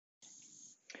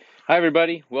Hi,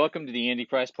 everybody. Welcome to the Andy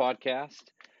Price Podcast.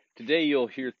 Today, you'll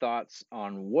hear thoughts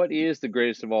on what is the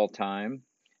greatest of all time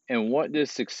and what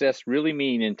does success really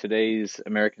mean in today's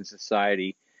American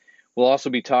society. We'll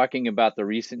also be talking about the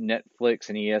recent Netflix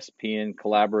and ESPN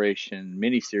collaboration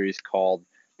miniseries called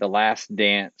The Last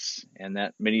Dance. And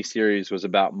that miniseries was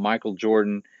about Michael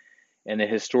Jordan and the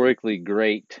historically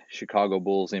great Chicago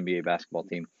Bulls NBA basketball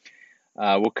team.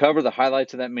 We'll cover the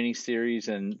highlights of that mini series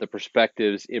and the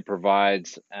perspectives it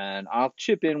provides, and I'll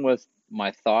chip in with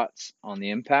my thoughts on the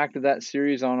impact of that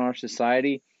series on our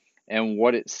society and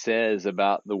what it says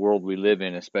about the world we live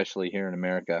in, especially here in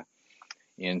America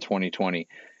in 2020. If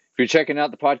you're checking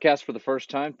out the podcast for the first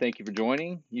time, thank you for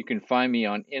joining. You can find me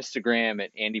on Instagram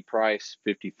at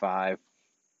AndyPrice55.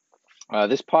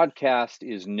 This podcast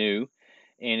is new,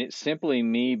 and it's simply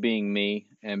me being me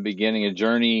and beginning a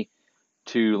journey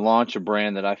to launch a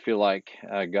brand that I feel like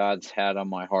God's had on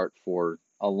my heart for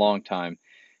a long time.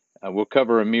 We'll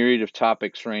cover a myriad of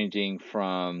topics ranging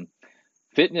from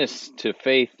fitness to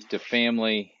faith to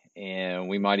family, and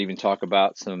we might even talk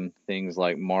about some things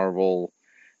like Marvel,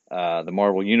 the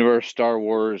Marvel Universe, Star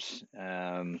Wars,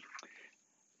 and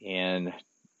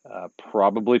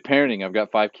probably parenting. I've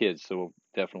got 5 kids, so we'll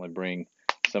definitely bring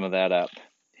some of that up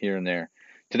here and there.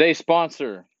 Today's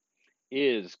sponsor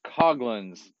is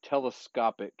Coghlan's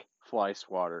Telescopic Fly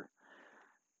Swatter.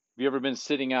 Have you ever been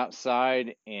sitting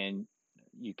outside and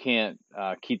you can't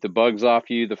keep the bugs off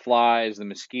you, the flies, the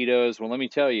mosquitoes? Well, let me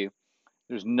tell you,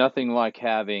 there's nothing like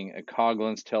having a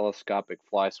Coghlan's Telescopic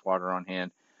Fly Swatter on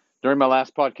hand. During my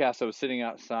last podcast, I was sitting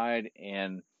outside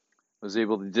and was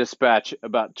able to dispatch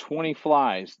about 20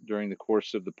 flies during the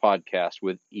course of the podcast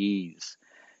with ease.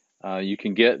 You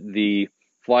can get the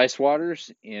fly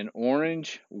swatters in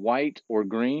orange, white, or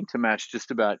green to match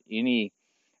just about any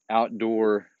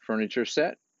outdoor furniture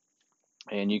set.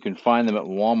 And you can find them at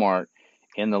Walmart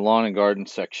in the lawn and garden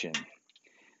section.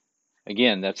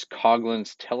 Again, that's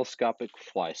Coghlan's Telescopic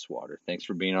Fly Swatter. Thanks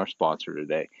for being our sponsor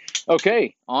today.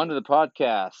 Okay, on to the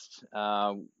podcast.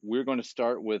 We're going to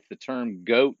start with the term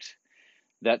GOAT.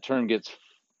 That term gets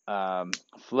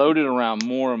floated around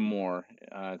more and more.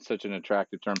 It's such an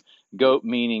attractive term. GOAT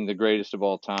meaning the greatest of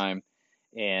all time.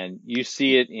 And you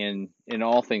see it in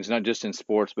all things, not just in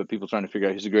sports, but people trying to figure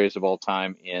out who's the greatest of all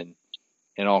time in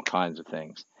all kinds of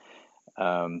things.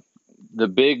 The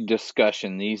big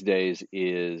discussion these days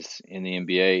is in the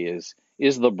NBA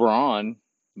is LeBron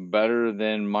better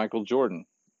than Michael Jordan,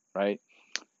 right?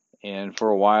 And for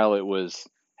a while it was,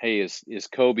 hey, is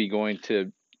Kobe going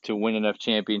to win enough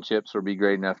championships or be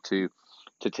great enough to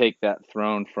take that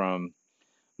throne from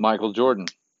Michael Jordan?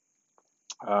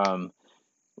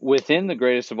 Within the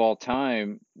greatest of all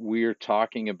time, we're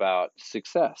talking about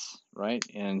success, right?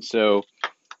 And so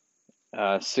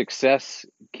success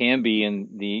can be in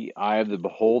the eye of the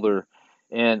beholder.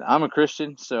 And I'm a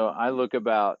Christian, so I look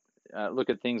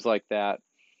at things like that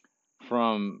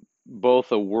from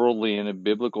both a worldly and a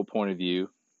biblical point of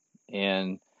view.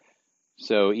 And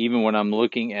so even when I'm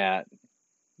looking at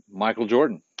Michael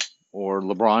Jordan or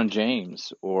LeBron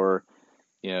James or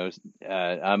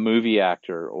a movie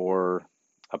actor or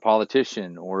a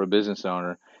politician or a business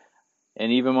owner,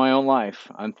 and even my own life,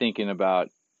 I'm thinking about,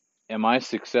 am I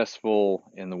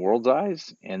successful in the world's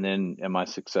eyes? And then am I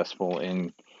successful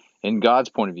in God's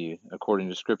point of view, according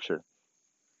to Scripture?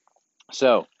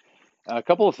 So a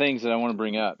couple of things that I want to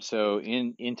bring up. So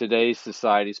in today's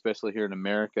society, especially here in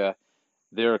America,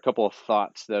 there are a couple of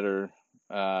thoughts that are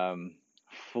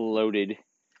floated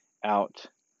out,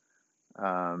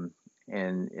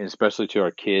 and especially to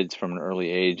our kids from an early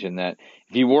age, and that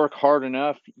if you work hard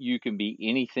enough, you can be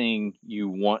anything you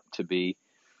want to be.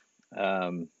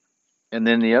 And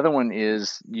then the other one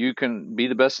is you can be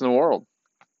the best in the world.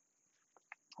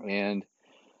 And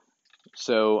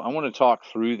so I want to talk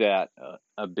through that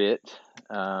a bit.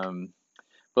 But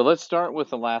let's start with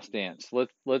The Last Dance.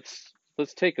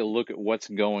 Let's take a look at what's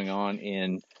going on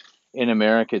in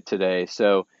America today.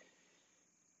 So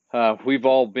we've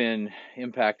all been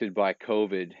impacted by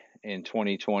COVID in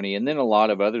 2020, and then a lot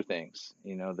of other things.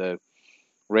 The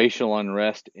racial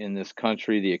unrest in this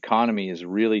country, the economy is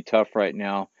really tough right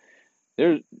now.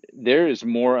 There is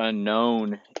more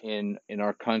unknown in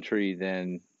our country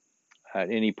than at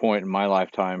any point in my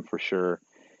lifetime, for sure.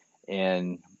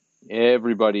 And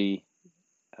everybody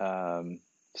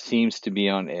seems to be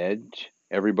on edge.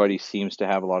 Everybody seems to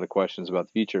have a lot of questions about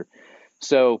the future.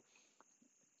 So,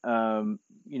 a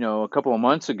couple of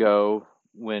months ago,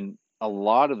 when a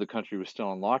lot of the country was still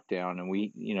on lockdown,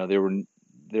 and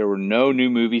there were no new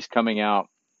movies coming out,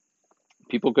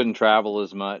 people couldn't travel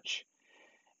as much,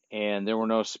 and there were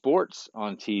no sports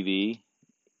on TV.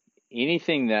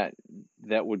 Anything that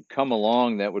that would come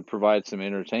along that would provide some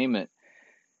entertainment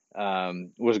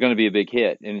was going to be a big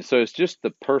hit. And so it's just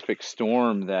the perfect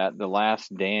storm that The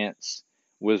Last Dance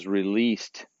was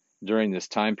released during this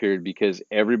time period because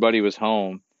everybody was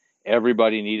home,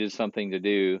 everybody needed something to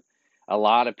do. A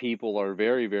lot of people are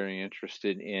very, very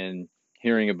interested in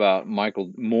hearing about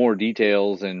Michael, more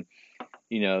details, and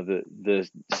the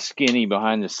skinny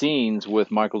behind the scenes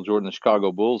with Michael Jordan, the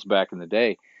Chicago Bulls back in the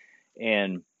day.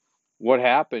 And what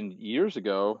happened years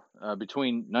ago,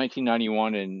 between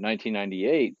 1991 and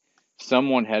 1998,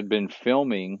 someone had been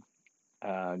filming,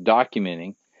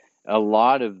 documenting a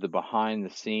lot of the behind the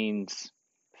scenes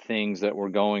things that were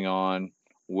going on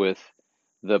with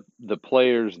the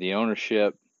players, the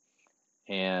ownership,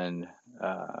 and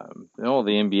the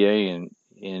NBA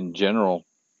in general,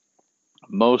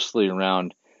 mostly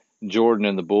around Jordan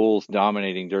and the Bulls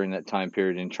dominating during that time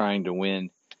period and trying to win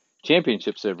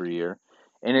championships every year.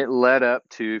 And it led up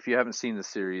to, if you haven't seen the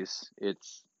series,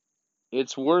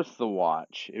 it's worth the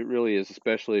watch. It really is,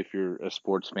 especially if you're a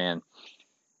sports fan.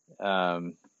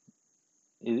 Um,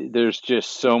 there's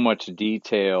just so much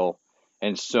detail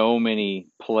and so many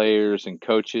players and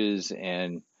coaches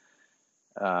and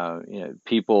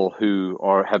people who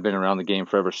have been around the game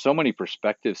forever. So many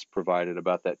perspectives provided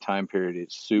about that time period.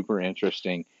 It's super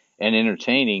interesting and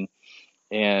entertaining.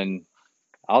 And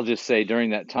I'll just say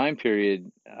during that time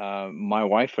period, my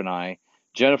wife and I,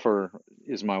 Jennifer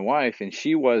is my wife, and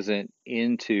she wasn't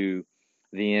into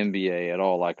the NBA at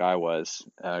all like I was,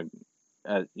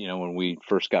 when we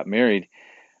first got married.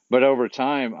 But over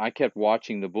time, I kept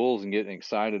watching the Bulls and getting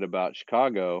excited about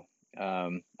Chicago.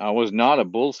 I was not a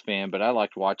Bulls fan, but I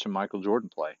liked watching Michael Jordan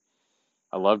play.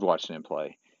 I loved watching him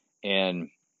play. And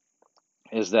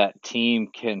as that team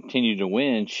continued to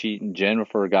win, she and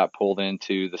Jennifer got pulled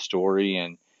into the story,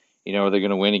 and are they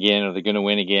going to win again? Are they going to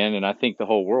win again? And I think the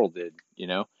whole world did.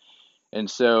 And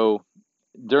so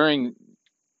during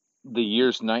the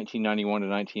years 1991 to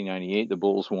 1998, the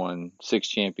Bulls won 6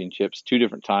 championships. 2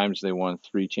 different times they won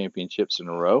 3 championships in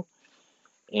a row.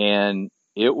 And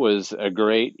it was a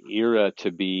great era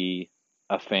to be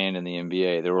a fan in the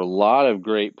NBA. There were a lot of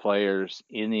great players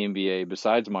in the NBA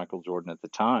besides Michael Jordan at the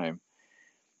time,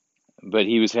 but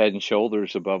he was head and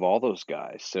shoulders above all those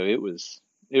guys. So it was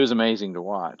amazing to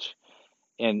watch.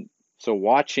 And so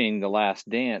watching The Last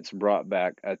Dance brought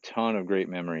back a ton of great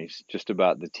memories just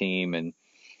about the team and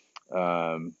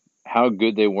how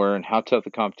good they were and how tough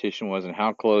the competition was and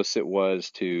how close it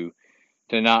was to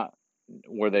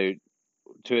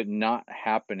it not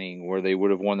happening where they would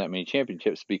have won that many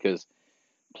championships, because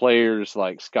players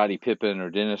like Scottie Pippen or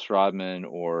Dennis Rodman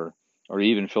or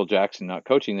even Phil Jackson not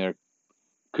coaching there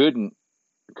could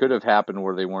have happened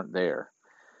where they weren't there.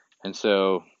 And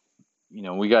so,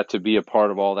 we got to be a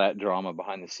part of all that drama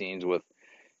behind the scenes with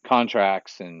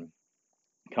contracts and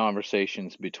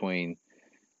conversations between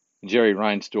Jerry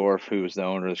Reinsdorf, who was the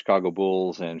owner of the Chicago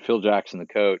Bulls, and Phil Jackson, the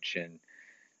coach, and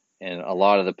a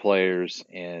lot of the players,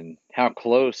 and how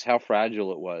close, how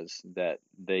fragile it was that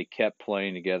they kept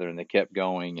playing together and they kept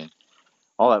going, and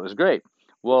all that was great.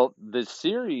 Well, the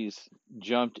series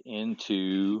jumped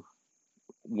into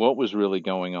what was really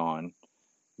going on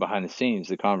behind the scenes,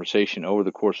 the conversation over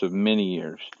the course of many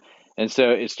years. And so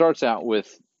it starts out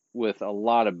with a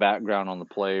lot of background on the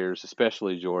players,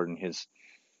 especially Jordan, his,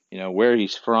 where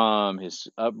he's from, his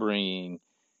upbringing,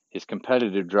 his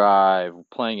competitive drive,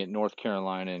 playing at North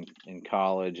Carolina in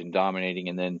college and dominating,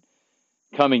 and then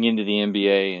coming into the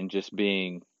NBA and just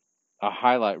being a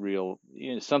highlight reel,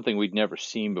 something we'd never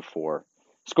seen before.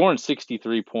 Scoring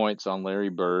 63 points on Larry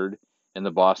Bird in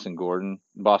the Boston Garden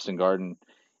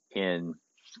in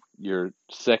your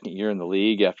second year in the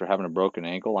league after having a broken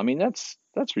ankle. I mean, that's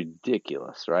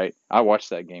ridiculous, right? I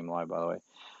watched that game live, by the way.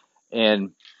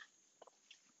 And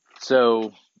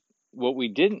so what we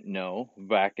didn't know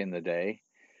back in the day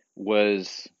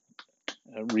was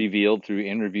revealed through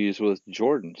interviews with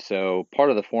Jordan. So part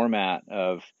of the format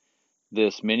of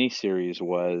this miniseries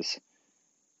was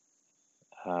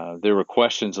there were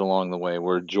questions along the way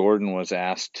where Jordan was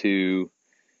asked to,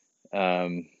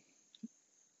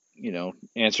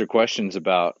 answer questions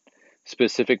about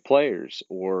specific players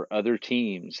or other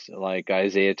teams, like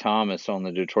Isaiah Thomas on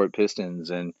the Detroit Pistons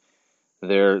and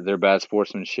their bad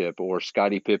sportsmanship, or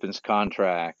Scottie Pippen's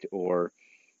contract, or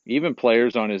even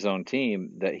players on his own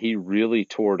team that he really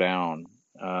tore down.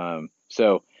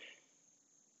 So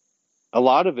a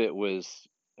lot of it was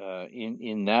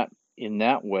in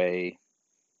that way.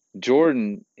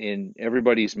 Jordan, in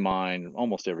everybody's mind,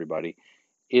 almost everybody,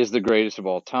 is the greatest of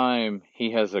all time.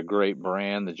 He has a great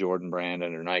brand, the Jordan brand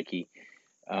under Nike.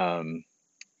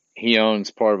 He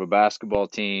owns part of a basketball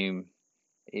team.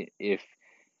 If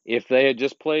If they had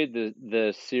just played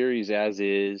the series as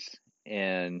is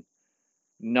and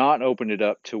not opened it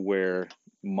up to where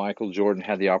Michael Jordan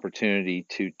had the opportunity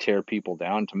to tear people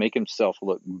down, to make himself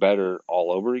look better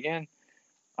all over again,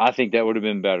 I think that would have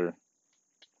been better.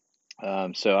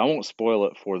 So I won't spoil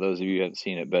it for those of you who haven't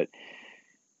seen it, but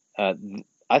uh,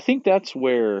 I think that's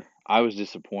where I was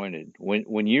disappointed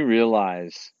when you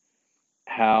realize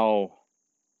how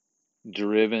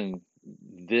driven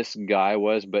this guy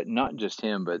was, but not just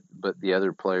him, but the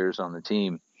other players on the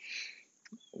team.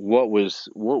 What was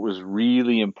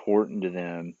really important to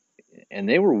them, and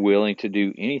they were willing to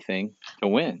do anything to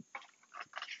win,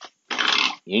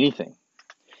 anything,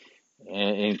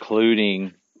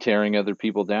 including tearing other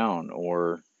people down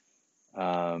or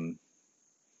um,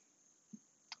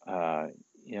 uh,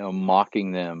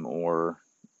 mocking them or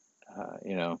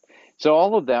you know. So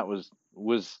all of that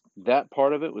was that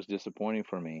part of it was disappointing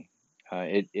for me.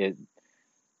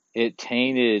 It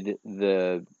tainted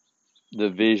the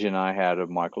vision I had of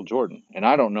Michael Jordan, and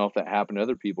I don't know if that happened to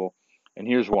other people. And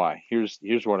here's why. Here's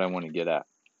what I want to get at.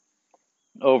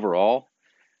 Overall,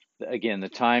 again, the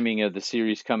timing of the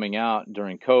series coming out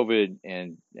during COVID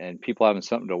and people having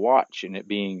something to watch and it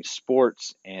being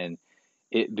sports and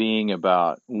it being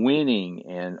about winning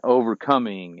and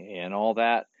overcoming and all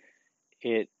that,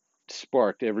 it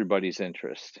sparked everybody's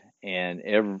interest, and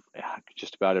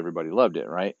just about everybody loved it,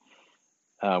 right?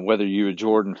 Whether you're a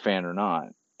Jordan fan or not.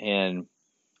 And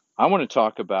I want to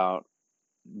talk about,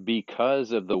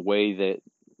 because of the way that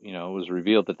it was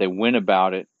revealed that they went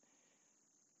about it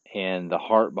and the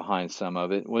heart behind some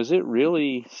of it, was it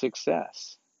really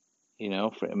success?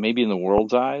 Maybe in the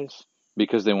world's eyes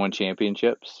because they won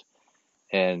championships,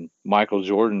 and Michael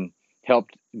Jordan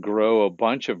helped grow a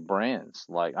bunch of brands.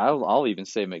 Like I'll even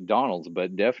say McDonald's,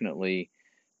 but definitely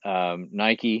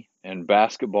Nike and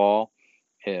basketball.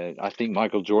 I think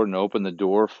Michael Jordan opened the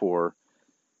door for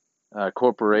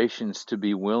corporations to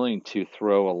be willing to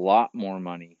throw a lot more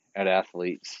money at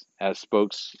athletes as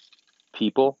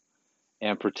spokespeople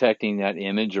and protecting that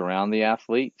image around the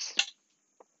athletes,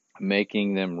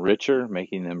 making them richer,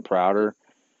 making them prouder.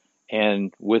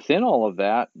 And within all of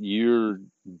that, you're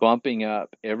bumping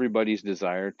up everybody's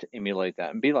desire to emulate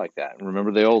that and be like that.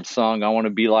 Remember the old song, I want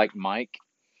to be like Mike?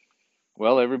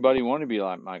 Well, everybody wanted to be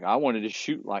like Mike. I wanted to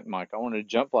shoot like Mike. I wanted to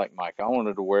jump like Mike. I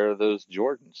wanted to wear those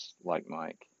Jordans like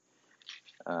Mike.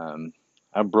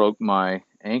 I broke my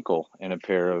ankle in a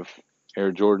pair of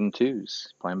Air Jordan 2s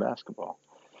playing basketball.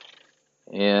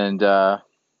 And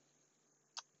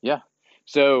yeah,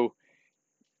 so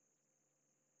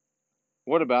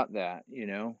what about that?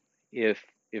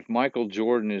 If Michael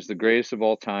Jordan is the greatest of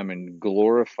all time and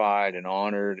glorified and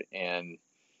honored, and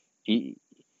he,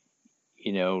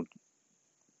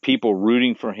 people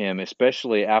rooting for him,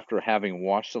 especially after having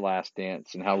watched The Last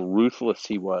Dance and how ruthless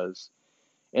he was,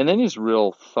 and then his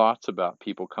real thoughts about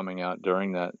people coming out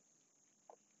during that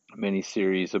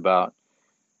miniseries about,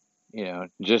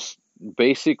 just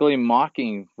basically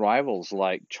mocking rivals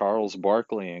like Charles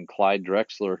Barkley and Clyde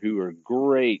Drexler, who are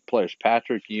great players,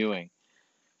 Patrick Ewing.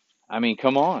 I mean,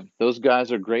 come on. Those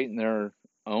guys are great in their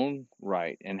own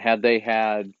right. And had they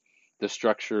had the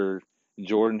structure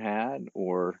Jordan had,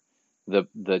 or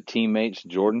the teammates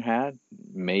Jordan had,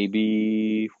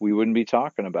 maybe we wouldn't be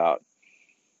talking about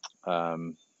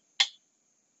um,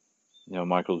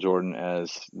 Michael Jordan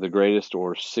as the greatest,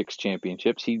 or 6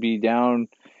 championships. He'd be down,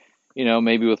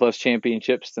 maybe with less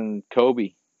championships than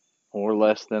Kobe or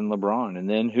less than LeBron. And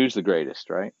then who's the greatest,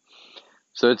 right?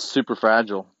 So it's super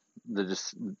fragile,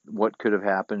 just what could have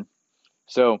happened.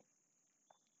 So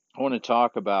I want to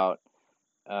talk about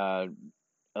uh,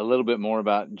 a little bit more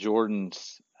about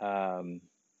Jordan's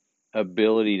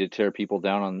ability to tear people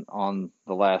down on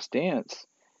The Last Dance.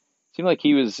 It seemed like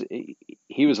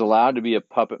he was allowed to be a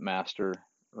puppet master,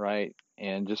 right?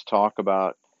 And just talk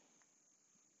about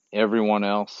everyone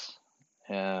else,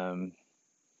 um,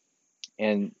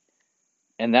 and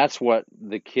and that's what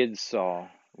the kids saw,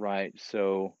 right?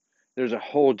 So there's a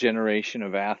whole generation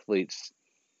of athletes,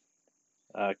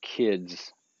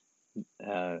 kids,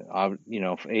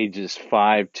 ages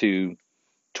 5 to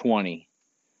 20,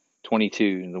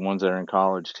 22, the ones that are in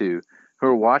college too, who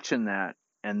are watching that,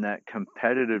 and that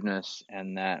competitiveness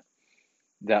and that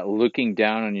looking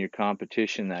down on your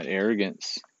competition, that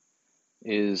arrogance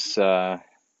is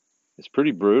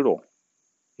pretty brutal,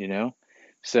 you know.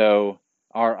 So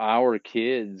are our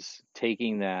kids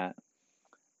taking that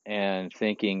and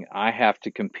thinking, I have to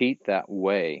compete that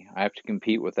way? I have to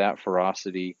compete with that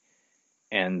ferocity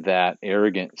and that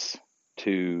arrogance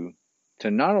to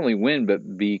not only win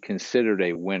but be considered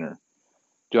a winner.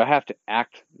 Do I have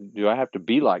to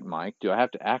be like Mike? Do I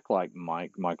have to act like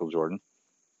Michael Jordan?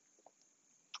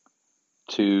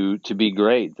 to be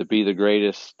great, to be the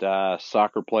greatest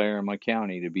soccer player in my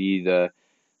county, to be the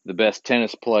best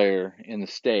tennis player in the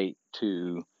state,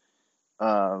 to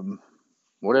um,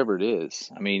 whatever it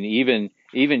is. I mean,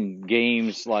 even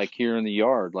games like here in the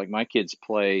yard, like my kids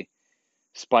play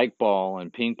spike ball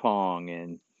and ping pong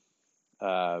and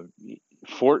uh,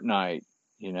 Fortnite.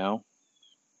 You know,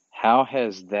 how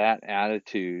has that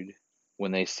attitude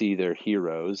when they see their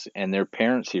heroes and their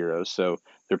parents' heroes? So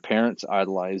their parents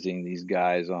idolizing these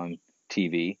guys on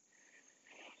TV.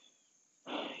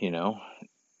 You know,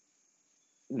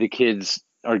 the kids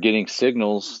are getting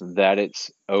signals that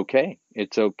it's okay.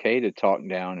 It's okay to talk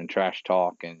down and trash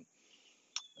talk and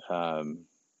um,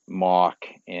 mock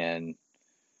and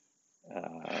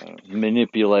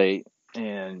manipulate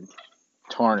and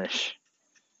tarnish,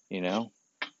 you know.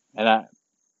 And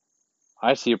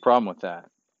I see a problem with that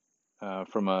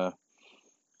from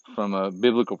a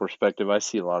biblical perspective. I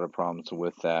see a lot of problems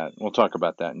with that. We'll talk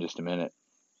about that in just a minute.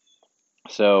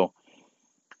 So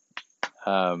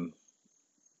um,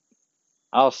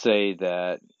 I'll say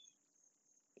that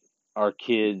our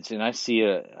kids, and I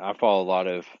follow a lot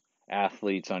of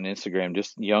athletes on Instagram,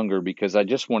 just younger, because I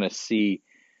just want to see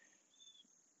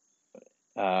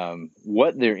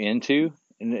what they're into,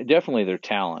 and definitely their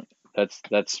talent.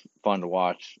 That's fun to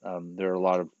watch. There are a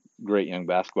lot of great young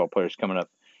basketball players coming up.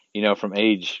 You know, from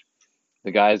age,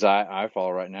 the guys I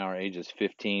follow right now are ages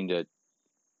 15 to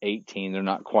 18. They're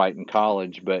not quite in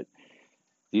college, but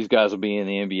these guys will be in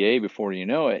the NBA before you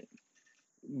know it.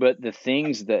 But the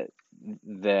things that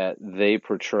they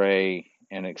portray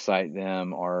and excite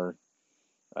them are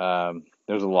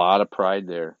there's a lot of pride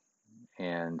there,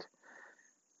 and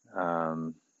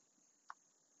um,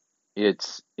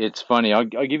 it's funny. I'll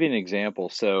give you an example.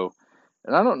 So,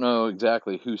 and I don't know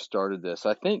exactly who started this.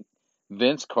 I think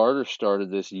Vince Carter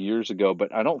started this years ago,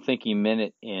 but I don't think he meant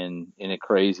it in a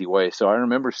crazy way. So I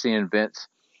remember seeing Vince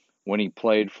when he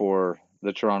played for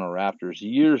the Toronto Raptors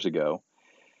years ago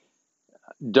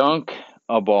dunk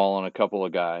a ball on a couple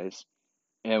of guys,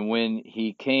 and when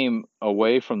he came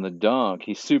away from the dunk,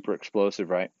 he's super explosive,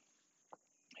 right?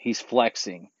 He's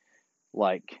flexing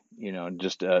like,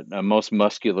 just a most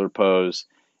muscular pose.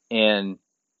 And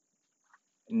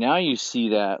now you see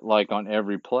that like on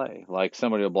every play, like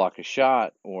somebody will block a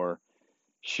shot or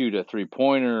shoot a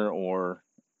 3-pointer, or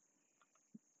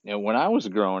when I was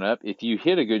growing up, if you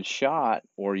hit a good shot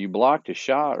or you blocked a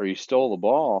shot or you stole the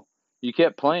ball, you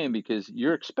kept playing because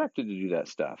you're expected to do that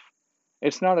stuff.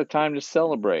 It's not a time to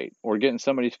celebrate or get in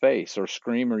somebody's face or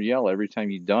scream or yell every time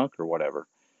you dunk or whatever.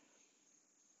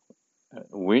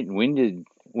 When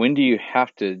do you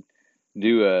have to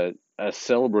do a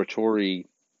celebratory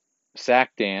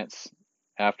sack dance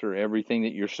after everything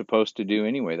that you're supposed to do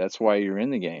anyway? That's why you're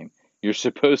in the game. You're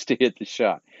supposed to hit the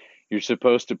shot. You're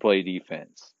supposed to play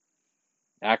defense.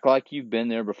 Act like you've been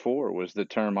there before was the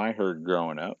term I heard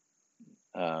growing up.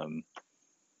 Um,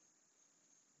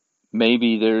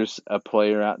 Maybe there's a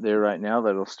player out there right now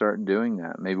that'll start doing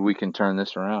that. Maybe we can turn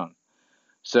this around.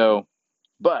 So,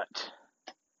 but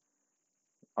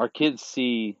our kids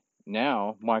see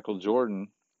now Michael Jordan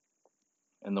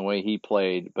and the way he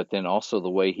played, but then also the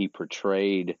way he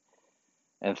portrayed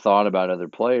and thought about other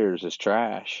players as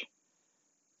trash,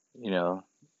 you know,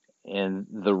 and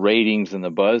the ratings and the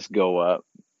buzz go up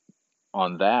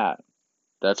on that.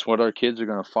 That's what our kids are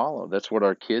going to follow. That's what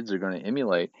our kids are going to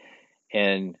emulate.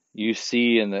 And you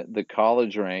see in the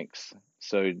college ranks,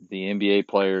 so the NBA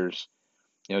players,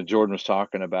 Jordan was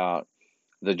talking about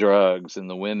the drugs and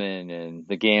the women and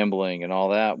the gambling and all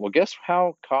that. Well, guess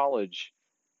how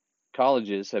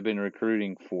colleges have been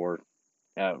recruiting for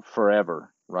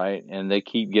forever, right? And they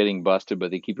keep getting busted,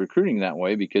 but they keep recruiting that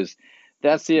way because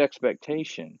that's the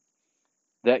expectation.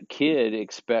 That kid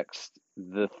expects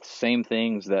the same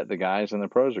things that the guys and the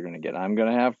pros are going to get. I'm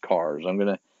going to have cars.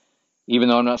 Even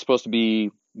though I'm not supposed to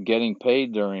be getting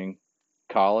paid during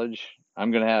college,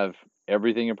 I'm going to have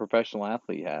everything a professional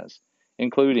athlete has,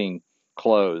 including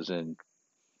clothes and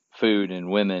food and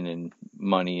women and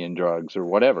money and drugs or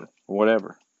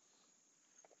whatever.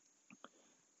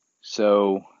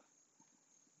 So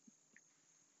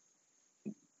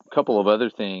a couple of other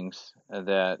things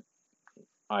that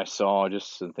I saw,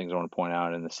 just some things I want to point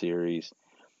out in the series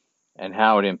and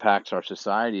how it impacts our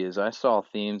society, is I saw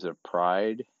themes of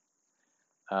pride.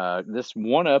 This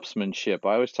one-upsmanship.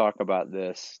 I always talk about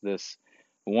this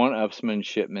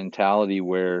one-upsmanship mentality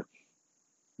where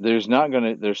there's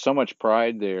so much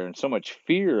pride there and so much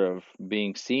fear of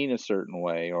being seen a certain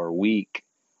way or weak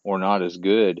or not as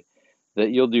good that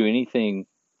you'll do anything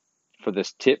for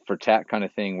this tit for tat kind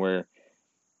of thing where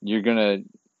you're going to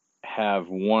have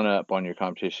one up on your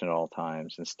competition at all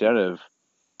times instead of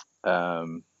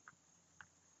um,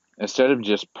 instead of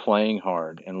just playing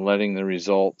hard and letting the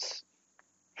results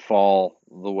fall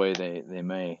the way they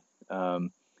may.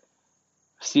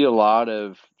 See a lot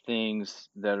of things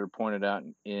that are pointed out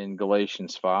in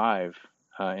Galatians 5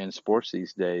 in sports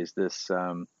these days. This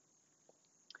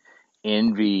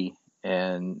envy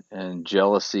and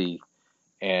jealousy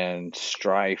and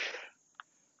strife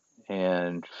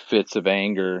and fits of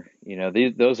anger.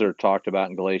 Those are talked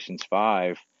about in Galatians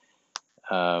 5.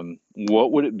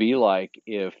 What would it be like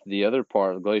if the other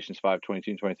part of Galatians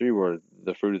 5:22 and 23, where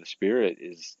the fruit of the Spirit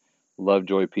is love,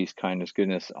 joy, peace, kindness,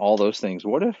 goodness, all those things?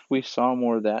 What if we saw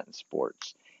more of that in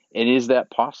sports? And is that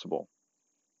possible?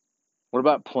 What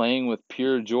about playing with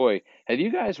pure joy? Have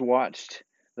you guys watched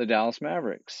the Dallas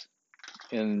Mavericks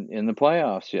in the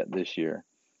playoffs yet this year,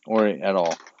 or at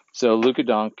all? So Luka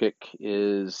Doncic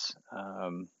is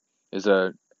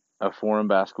a foreign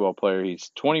basketball player. He's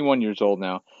 21 years old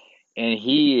now, and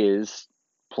he is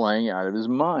playing out of his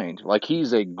mind. Like,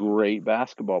 he's a great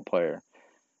basketball player,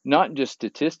 not just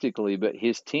statistically, but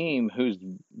his team, who's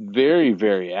very,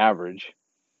 very average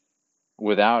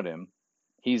without him,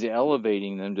 he's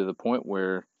elevating them to the point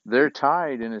where they're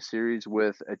tied in a series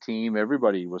with a team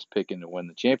everybody was picking to win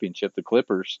the championship, the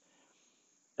Clippers,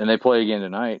 and they play again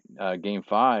tonight, Game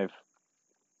 5.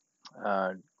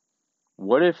 Uh,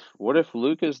 what if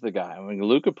Luka's the guy? I mean,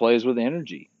 Luka plays with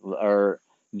energy or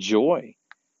joy.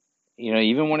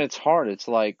 Even when it's hard, it's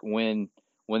like when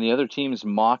the other team's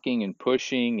mocking and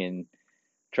pushing and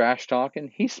trash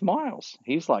talking, he smiles.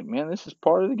 He's like, man, this is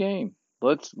part of the game.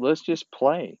 Let's just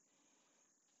play.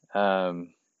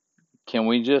 Um, can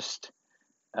we just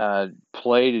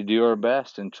play to do our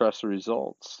best and trust the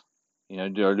results?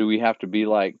 Or do we have to be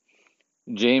like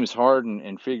James Harden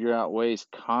and figure out ways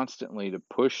constantly to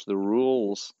push the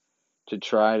rules to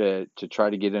try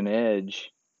to get an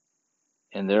edge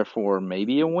and therefore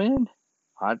maybe a win?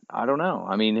 I don't know.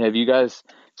 I mean, have you guys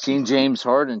seen James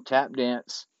Harden tap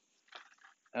dance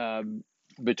uh,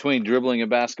 between dribbling a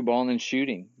basketball and then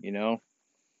shooting?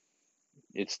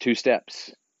 It's 2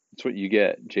 steps. That's what you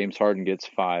get. James Harden gets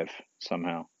 5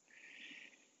 somehow.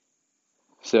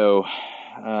 So,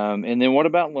 and then what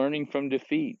about learning from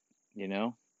defeat?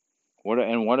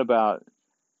 What about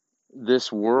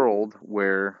this world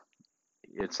where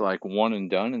it's like one and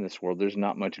done in this world? There's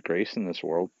not much grace in this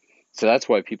world. So that's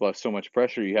why people have so much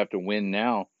pressure. You have to win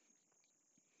now.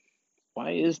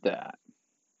 Why is that?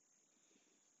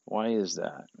 Why is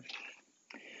that?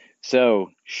 So,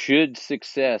 should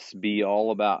success be all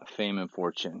about fame and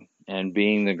fortune and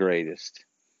being the greatest?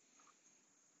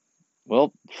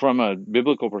 Well, from a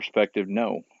biblical perspective,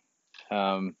 no.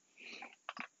 Um,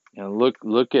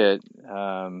 look at,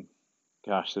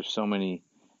 gosh, there's so many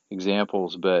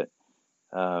examples, but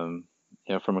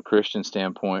from a Christian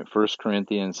standpoint, 1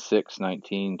 Corinthians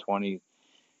 6:19-20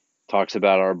 talks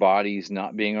about our bodies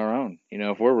not being our own.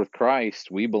 If we're with Christ,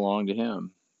 we belong to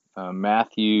Him.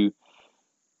 Matthew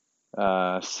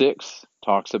 6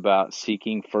 talks about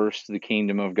seeking first the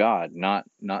kingdom of God, not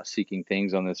seeking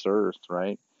things on this earth,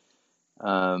 right?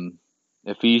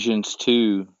 Ephesians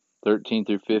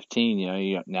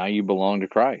 2:13-15, now you belong to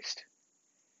Christ.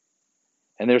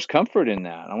 And there's comfort in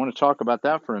that. I want to talk about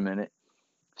that for a minute.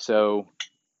 So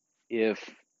if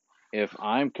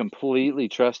I'm completely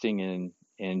trusting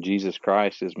in Jesus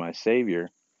Christ as my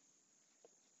Savior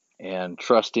and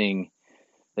trusting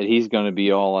that He's going to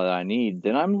be all that I need,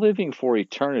 then I'm living for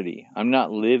eternity. I'm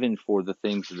not living for the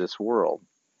things of this world.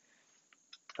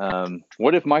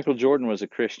 What if Michael Jordan was a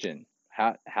Christian?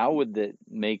 How would that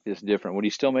make this different? Would he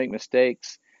still make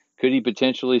mistakes? Could he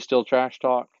potentially still trash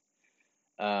talk?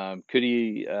 Could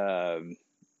he,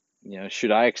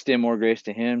 should I extend more grace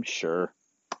to him? Sure.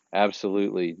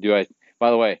 Absolutely.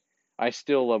 By the way, I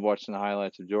still love watching the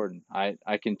highlights of Jordan.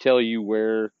 I can tell you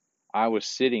where I was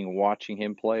sitting watching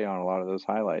him play on a lot of those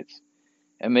highlights.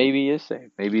 And maybe he is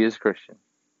saved. Maybe he is Christian.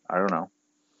 I don't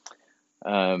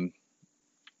know.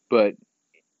 But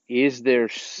is there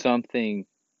something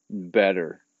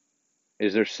better?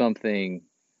 Is there something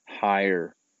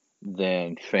higher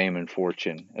than fame and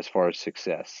fortune as far as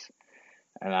success?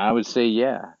 And I would say,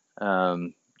 yeah. I'll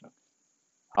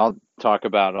talk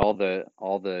about all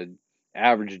the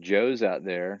average Joes out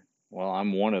there. Well,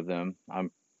 I'm one of them. I'm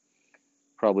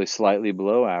probably slightly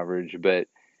below average, but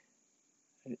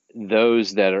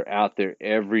those that are out there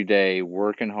every day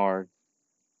working hard,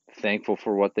 thankful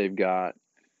for what they've got,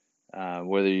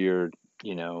 whether you're,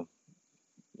 a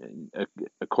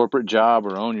corporate job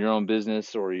or own your own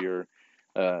business, or you're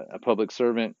a public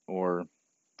servant, or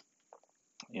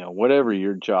whatever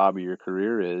your job or your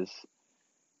career is,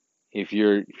 if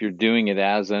you're doing it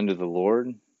as unto the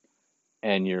Lord,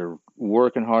 and you're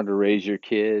working hard to raise your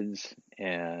kids,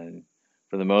 and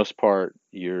for the most part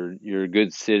you're a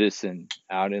good citizen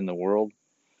out in the world,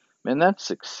 man, that's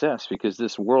success, because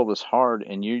this world is hard,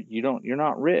 and you're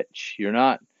not rich. You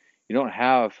don't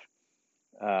have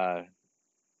uh,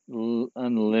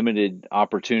 unlimited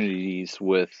opportunities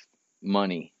with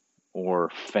money or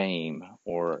fame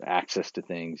or access to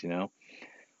things, you know.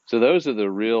 So those are the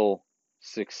real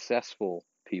successful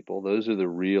people. Those are the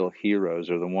real heroes,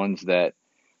 are the ones that.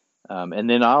 And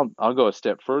then I'll go a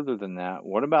step further than that.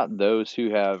 What about those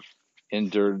who have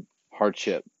endured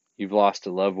hardship? You've lost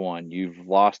a loved one. You've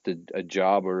lost a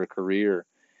job or a career.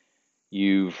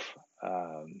 You've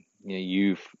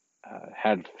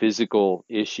had physical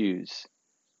issues,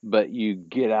 but you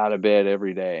get out of bed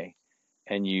every day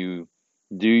and you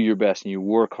do your best and you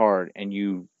work hard and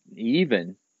you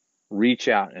even reach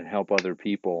out and help other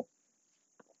people.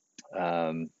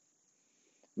 Um,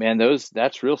 Man,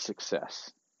 that's real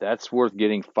success. That's worth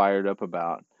getting fired up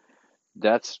about.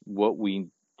 That's what we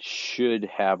should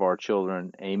have our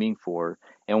children aiming for,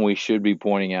 and we should be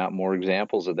pointing out more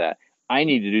examples of that. I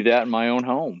need to do that in my own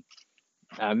home.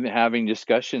 I'm having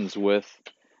discussions with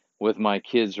my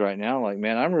kids right now, like,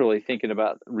 man, I'm really thinking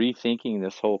about rethinking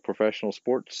this whole professional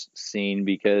sports scene,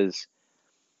 because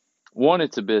one,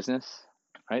 it's a business,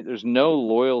 right? There's no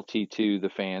loyalty to the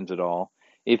fans at all.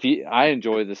 I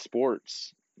enjoy the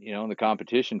sports, and the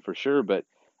competition for sure, but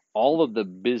all of the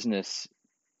business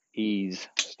ease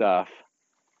stuff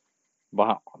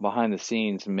behind the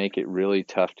scenes make it really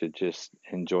tough to just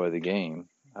enjoy the game,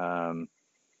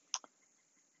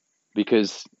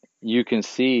 because you can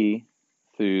see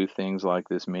through things like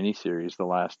this miniseries, The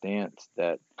Last Dance,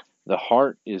 that the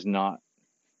heart is not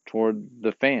toward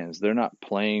the fans. They're not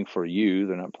playing for you.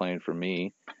 They're not playing for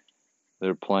me.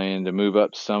 They're playing to move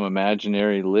up some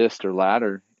imaginary list or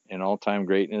ladder in all-time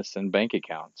greatness and bank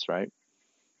accounts, right?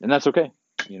 And that's okay,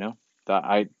 you know.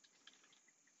 I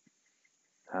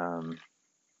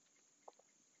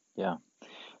Yeah.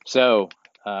 So,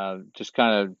 just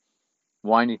kind of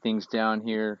winding things down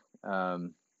here.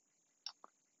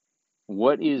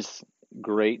 What is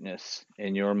greatness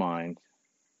in your mind?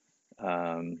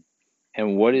 Um,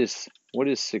 and what is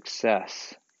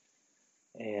success?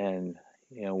 And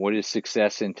what is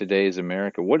success in today's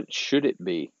America? What should it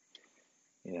be?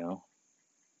 You know,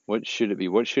 what should it be?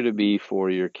 What should it be for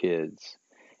your kids?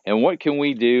 And what can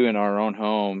we do in our own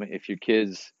home if you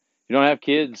don't have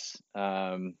kids,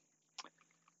 or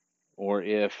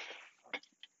if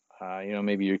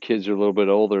maybe your kids are a little bit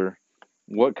older?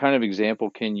 What kind of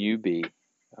example can you be?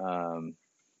 Um,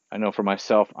 I know for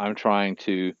myself, I'm trying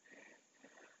to.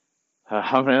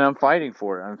 I'm fighting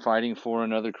for it. I'm fighting for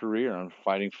another career. I'm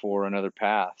fighting for another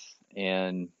path.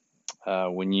 And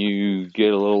when you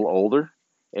get a little older,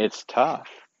 it's tough.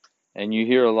 And you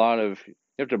hear you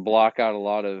have to block out a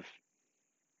lot of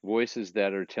voices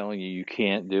that are telling you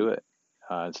can't do it.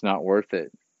 It's not worth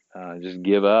it. Just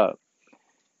give up.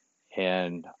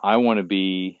 And I want to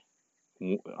be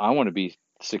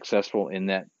successful in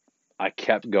that. I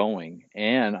kept going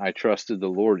and I trusted the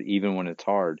Lord even when it's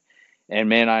hard. And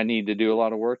man, I need to do a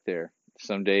lot of work there.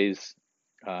 Some days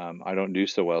I don't do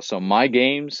so well. So my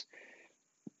games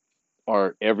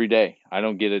are every day. I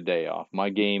don't get a day off. My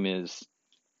game is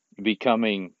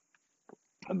becoming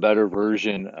a better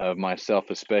version of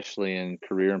myself, especially in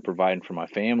career and providing for my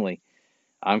family.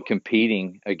 I'm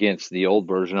competing against the old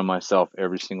version of myself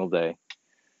every single day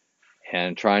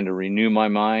and trying to renew my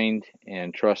mind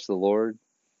and trust the Lord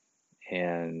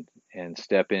and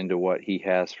step into what He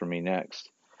has for me next.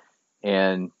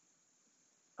 And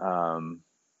um,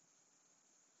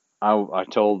 I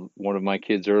told one of my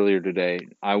kids earlier today,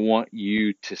 I want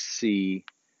you to see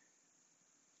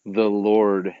the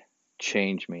Lord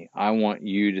change me. I want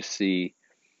you to see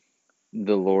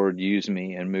the Lord use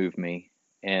me and move me.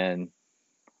 And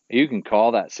you can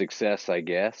call that success, I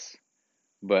guess,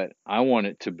 but I want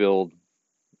it to build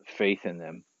faith in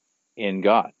them, in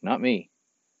God, not me,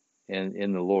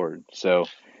 in the Lord. So,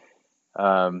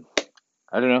 um,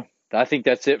 I don't know. I think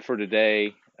that's it for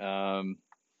today. Thanks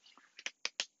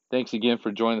again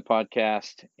for joining the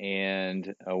podcast,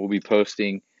 and we'll be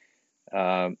posting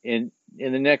in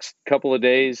the next couple of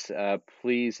days.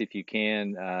 Please, if you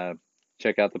can,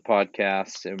 check out the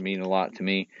podcast. It would mean a lot to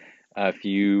me. If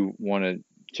you want to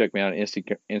check me out on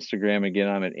Instagram, again,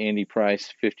 I'm at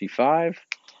AndyPrice55.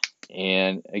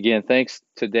 And again, thanks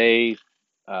today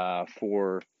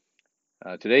for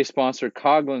today's sponsor,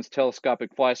 Coghlan's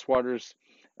Telescopic Fly Swatters.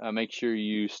 Make sure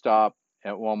you stop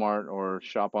at Walmart or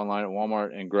shop online at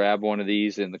Walmart and grab one of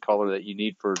these in the color that you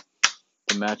need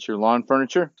to match your lawn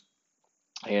furniture.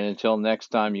 And until next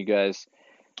time, you guys,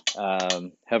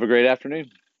 Have a great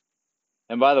afternoon.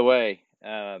 And by the way,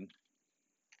 got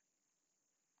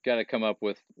to come up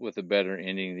with a better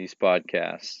ending of these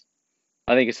podcasts.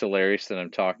 I think it's hilarious that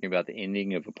I'm talking about the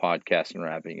ending of a podcast and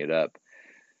wrapping it up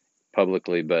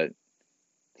publicly, but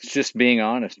it's just being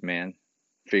honest, man.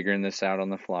 Figuring this out on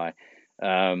the fly.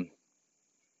 Theme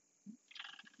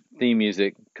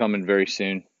music coming very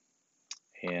soon.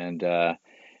 And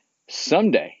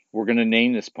someday we're going to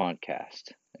name this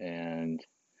podcast. And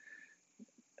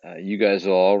you guys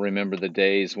will all remember the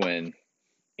days when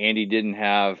Andy didn't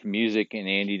have music and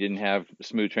Andy didn't have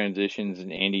smooth transitions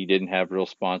and Andy didn't have real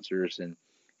sponsors. And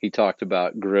he talked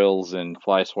about grills and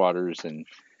fly swatters and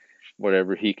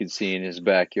whatever he could see in his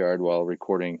backyard while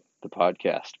recording the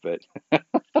podcast. But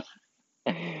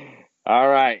all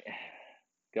right.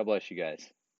 God bless you guys.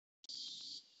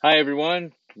 Hi,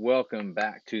 everyone. Welcome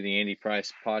back to the Andy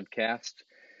Price podcast,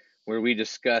 where we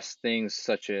discuss things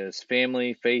such as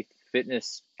family, faith,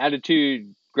 fitness,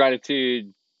 attitude,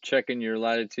 gratitude, checking your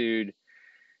latitude,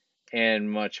 and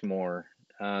much more.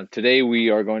 Today,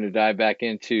 we are going to dive back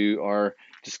into our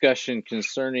discussion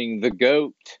concerning the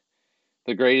GOAT,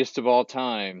 the greatest of all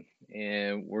time.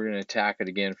 And we're going to attack it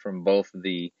again from both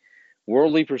the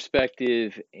worldly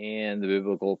perspective and the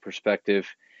biblical perspective.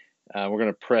 We're going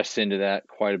to press into that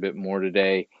quite a bit more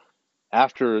today.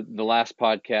 After the last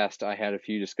podcast, I had a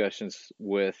few discussions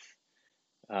with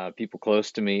people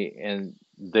close to me, and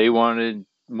they wanted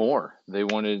more. They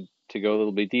wanted to go a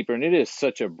little bit deeper, and it is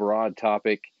such a broad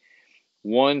topic.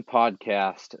 One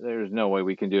podcast, there's no way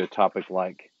we can do a topic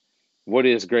like what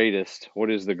is greatest, what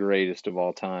is the greatest of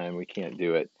all time. We can't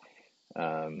do it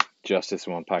justice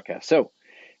in one podcast. So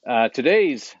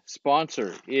today's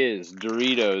sponsor is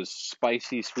Doritos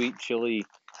Spicy Sweet Chili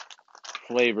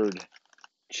flavored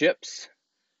chips,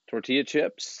 tortilla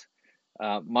chips.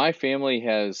 My family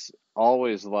has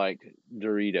always liked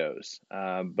Doritos,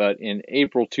 but in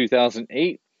April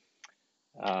 2008,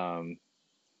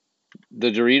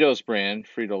 the Doritos brand,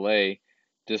 Frito-Lay,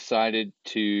 decided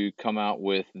to come out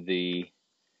with the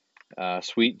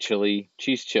sweet chili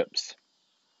cheese chips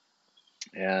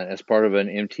as part of an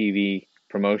MTV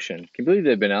promotion. Can you believe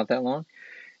they've been out that long?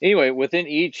 Anyway, within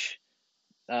each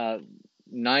 9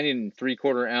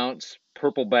 3/4 ounce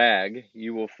purple bag,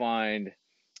 you will find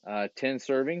 10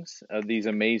 servings of these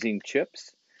amazing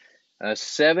chips,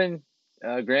 7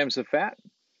 grams of fat,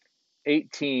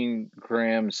 18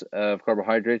 grams of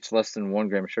carbohydrates, less than 1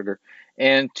 gram of sugar,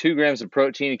 and 2 grams of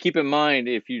protein. And keep in mind,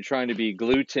 if you're trying to be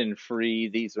gluten-free,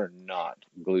 these are not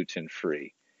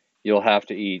gluten-free. You'll have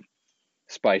to eat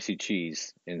spicy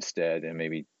cheese instead and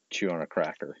maybe chew on a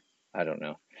cracker. I don't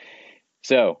know.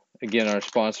 So, again, our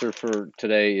sponsor for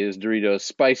today is Doritos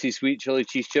Spicy Sweet Chili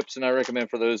Cheese Chips, and I recommend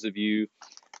for those of you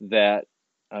that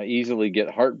easily get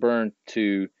heartburn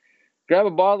to grab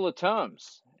a bottle of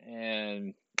Tums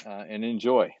and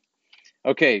enjoy.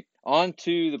 Okay, on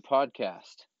to the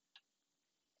podcast.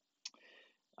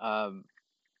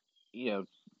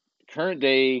 Current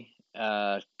day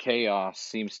chaos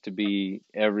seems to be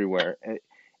everywhere.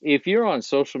 If you're on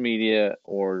social media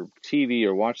or TV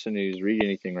or watch the news, read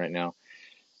anything right now,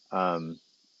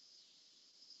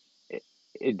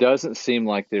 it doesn't seem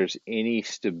like there's any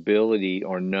stability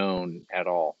or known at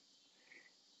all.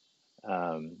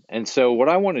 And so what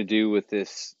I want to do with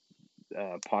this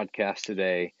podcast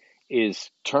today is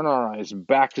turn our eyes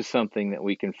back to something that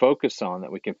we can focus on,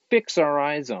 that we can fix our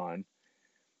eyes on,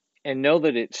 and know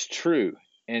that it's true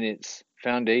and it's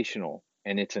foundational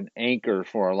and it's an anchor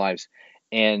for our lives.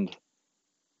 And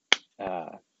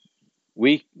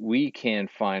we can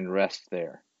find rest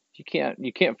there. You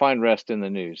can't find rest in the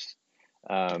news.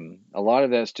 A lot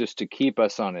of that's just to keep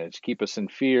us on edge, keep us in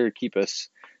fear, keep us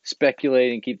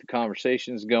speculating, keep the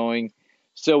conversations going.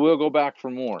 So we'll go back for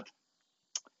more.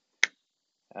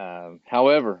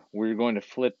 However, we're going to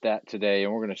flip that today,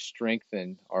 and we're going to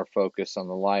strengthen our focus on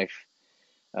the life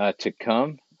to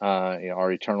come,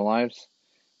 our eternal lives,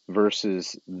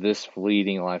 versus this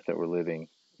fleeting life that we're living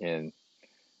in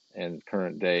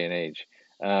current day and age.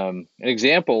 An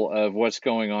example of what's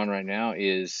going on right now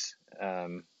is,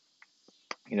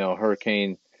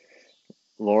 Hurricane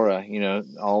Laura.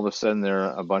 All of a sudden there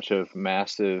are a bunch of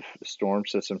massive storm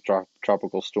systems,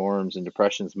 tropical storms and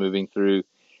depressions moving through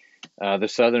the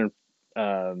southern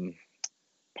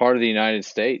part of the United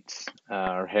States,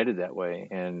 are headed that way.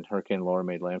 And Hurricane Laura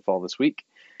made landfall this week.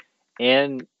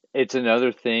 And it's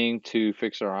another thing to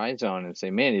fix our eyes on and say,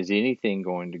 man, is anything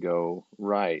going to go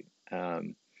right?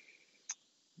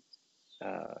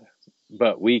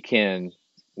 But we can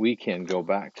go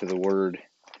back to the Word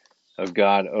of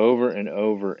God over and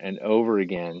over and over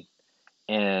again,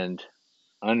 and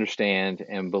understand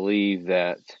and believe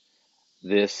that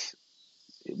this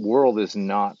world is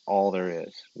not all there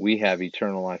is. We have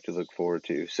eternal life to look forward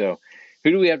to. So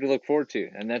who do we have to look forward to?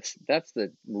 And that's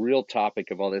the real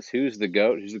topic of all this. Who's the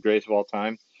GOAT? Who's the greatest of all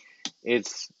time?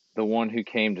 It's the one who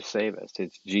came to save us.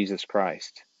 It's Jesus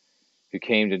Christ, who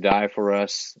came to die for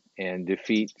us and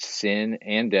defeat sin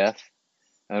and death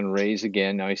and raise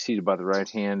again. Now he's seated by the right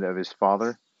hand of his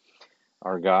Father,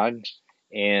 our God,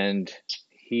 and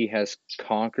he has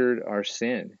conquered our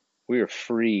sin. We are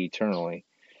free eternally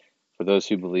for those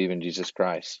who believe in Jesus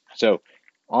Christ. So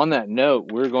on that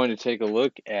note, we're going to take a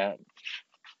look at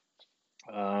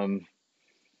um,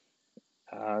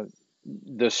 uh,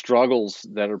 the struggles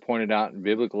that are pointed out in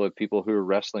biblical of people who are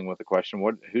wrestling with the question,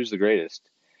 who's the greatest?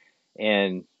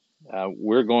 And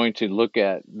we're going to look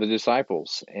at the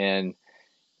disciples, and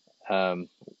um,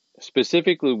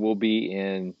 specifically we'll be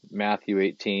in Matthew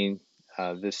 18.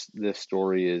 This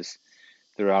story is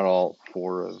throughout all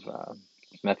four of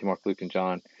Matthew, Mark, Luke, and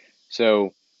John. So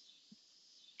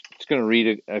I'm just going to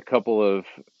read a couple of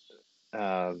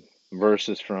uh,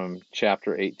 verses from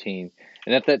chapter 18.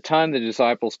 And at that time the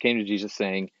disciples came to Jesus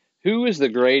saying, "Who is the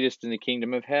greatest in the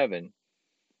kingdom of heaven?"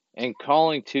 And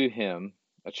calling to him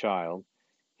a child,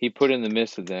 he put in the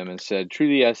midst of them and said,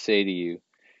 "Truly I say to you,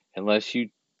 unless you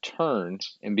turn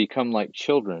and become like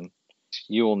children,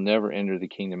 you will never enter the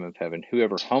kingdom of heaven.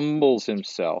 Whoever humbles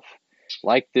himself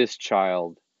like this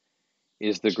child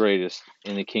is the greatest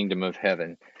in the kingdom of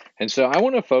heaven." And so I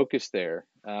want to focus there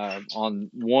on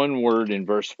one word in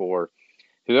verse 4,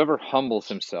 whoever humbles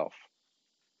himself.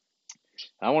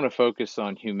 I want to focus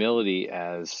on humility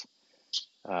as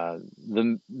the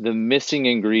missing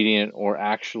ingredient, or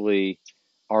actually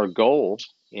our goal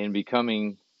in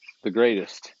becoming the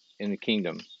greatest in the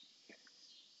kingdom.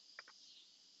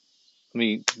 Let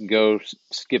me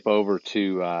skip over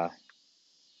to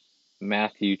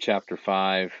Matthew chapter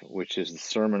 5, which is the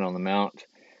Sermon on the Mount,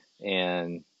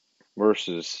 and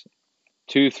verses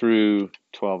 2 through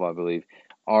 12, I believe,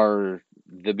 are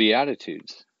the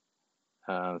Beatitudes,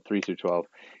 3 through 12.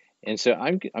 And so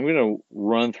I'm going to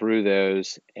run through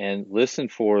those and listen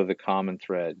for the common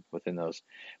thread within those.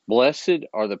 Blessed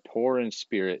are the poor in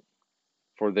spirit,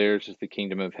 for theirs is the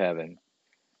kingdom of heaven.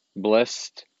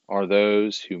 Blessed are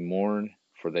those who mourn,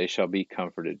 for they shall be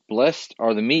comforted. Blessed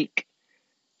are the meek,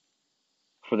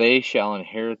 for they shall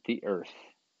inherit the earth.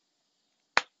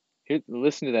 Here,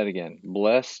 listen to that again.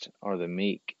 Blessed are the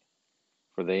meek,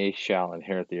 for they shall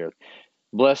inherit the earth.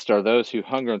 Blessed are those who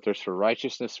hunger and thirst for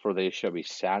righteousness, for they shall be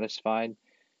satisfied.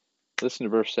 Listen to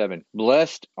verse 7.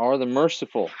 Blessed are the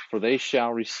merciful, for they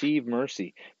shall receive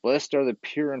mercy. Blessed are the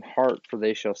pure in heart, for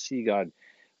they shall see God.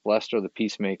 Blessed are the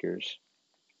peacemakers,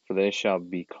 for they shall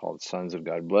be called sons of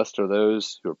God. Blessed are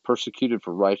those who are persecuted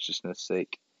for righteousness'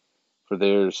 sake, for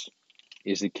theirs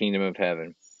is the kingdom of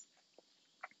heaven.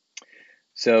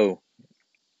 So,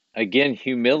 again,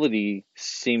 humility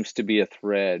seems to be a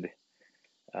thread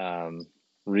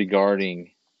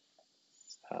regarding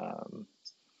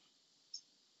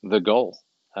the goal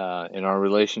in our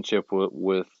relationship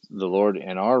with the Lord,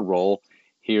 and our role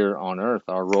here on earth.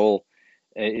 Our role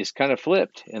is kind of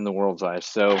flipped in the world's eyes.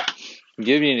 So I'll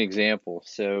give you an example.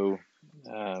 So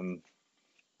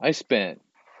I spent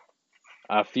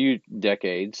a few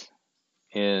decades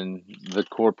in the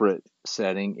corporate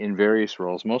setting in various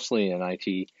roles, mostly in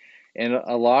IT, and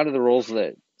a lot of the roles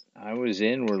that I was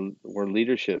in were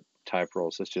leadership type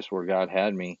roles. That's just where God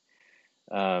had me,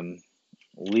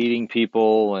 leading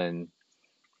people and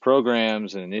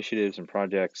programs and initiatives and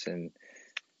projects, and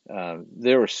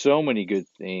there were so many good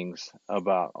things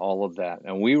about all of that,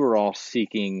 and we were all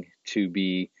seeking to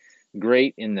be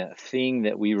great in that thing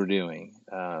that we were doing.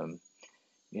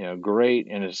 Great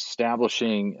in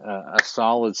establishing a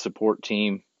solid support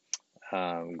team,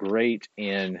 great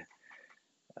in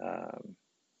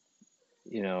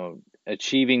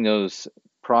achieving those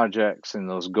projects and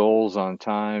those goals on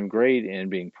time, great in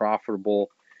being profitable,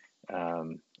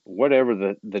 whatever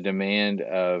the demand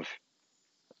of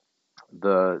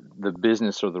the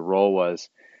business or the role was.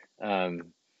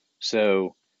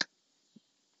 So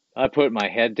I put my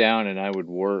head down and I would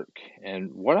work.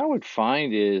 And what I would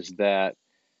find is that,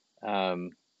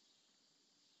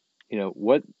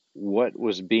 what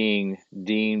was being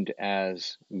deemed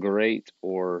as great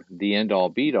or the end all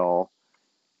be all,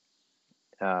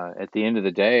 at the end of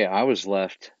the day, I was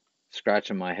left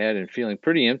scratching my head and feeling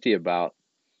pretty empty about,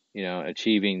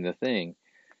 achieving the thing.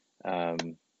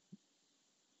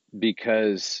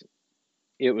 Because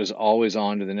it was always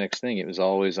on to the next thing. It was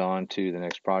always on to the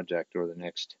next project or the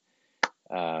next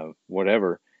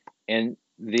whatever. And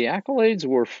the accolades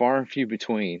were far and few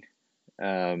between.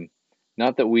 Not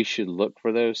Not that we should look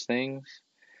for those things,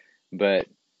 but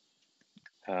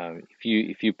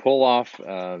if you pull off,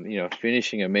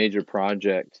 finishing a major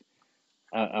project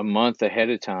a month ahead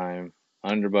of time,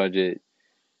 under budget,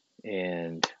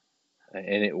 and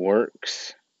it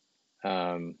works,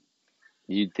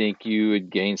 you'd think you would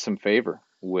gain some favor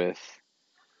with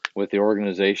the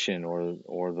organization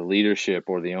or the leadership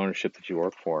or the ownership that you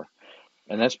work for,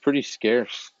 and that's pretty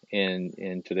scarce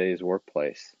in today's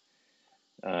workplace.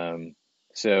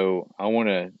 So I want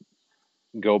to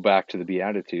go back to the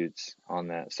Beatitudes on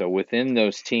that. So within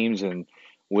those teams and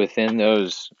within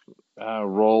those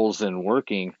roles and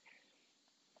working,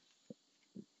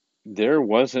 there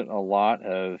wasn't a lot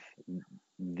of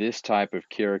this type of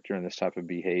character and this type of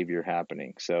behavior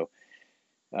happening. So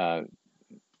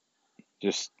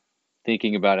just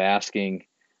thinking about asking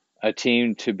a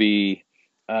team to be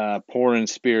poor in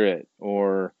spirit,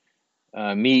 or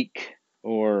meek,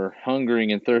 or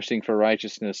hungering and thirsting for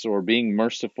righteousness, or being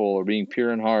merciful, or being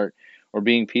pure in heart, or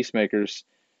being peacemakers,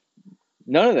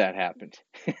 none of that happened.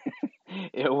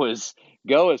 It was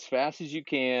go as fast as you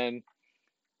can.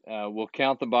 We'll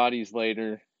count the bodies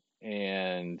later,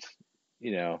 and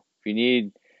if you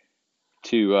need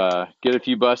to get a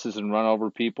few buses and run over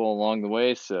people along the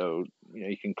way, so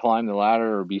you can climb the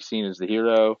ladder or be seen as the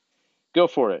hero, go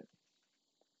for it.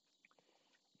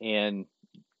 And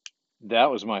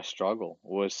that was my struggle,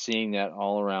 was seeing that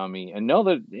all around me, and know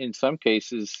that in some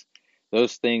cases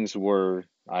those things were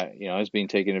I was being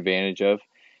taken advantage of.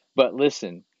 But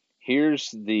listen,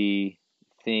 here's the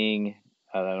thing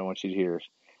that I don't want you to hear.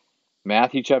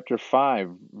 Matthew chapter 5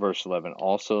 verse 11,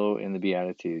 also in the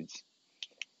Beatitudes.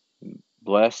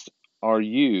 Blessed are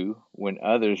you when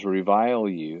others revile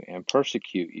you and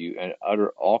persecute you and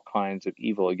utter all kinds of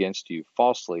evil against you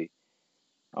falsely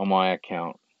on my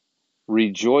account.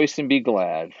 Rejoice and be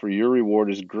glad, for your reward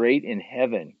is great in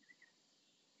heaven.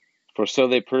 For so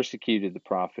they persecuted the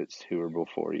prophets who were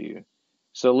before you.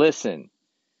 So listen,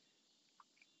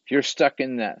 if you're stuck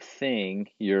in that thing,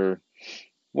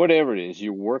 whatever it is,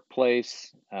 your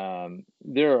workplace,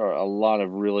 there are a lot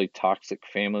of really toxic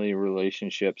family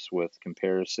relationships with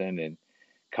comparison and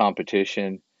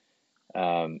competition.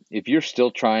 If you're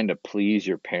still trying to please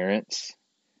your parents,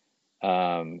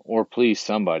 or please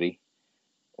somebody,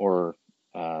 or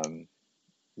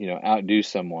outdo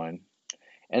someone,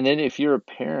 and then if you're a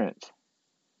parent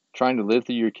trying to live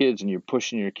through your kids and you're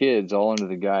pushing your kids all under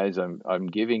the guise I'm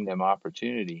giving them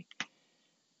opportunity,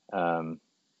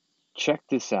 check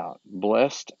this out.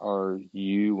 Blessed are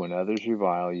you when others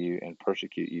revile you and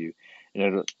persecute you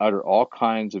and utter all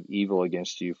kinds of evil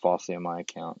against you falsely on my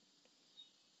account.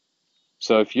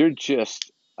 So if you're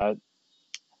just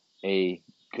a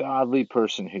godly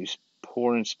person who's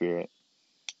poor in spirit,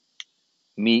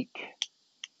 meek,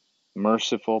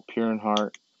 merciful, pure in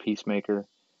heart, peacemaker,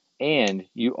 and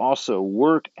you also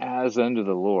work as unto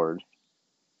the Lord,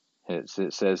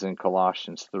 it says in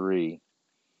Colossians 3,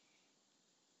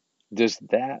 does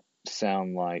that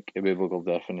sound like a biblical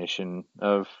definition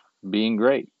of being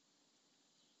great?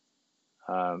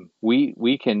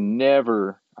 We can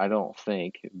never, I don't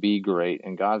think, be great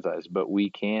in God's eyes, but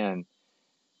we can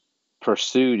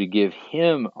pursue to give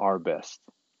Him our best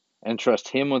and trust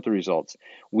Him with the results.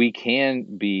 We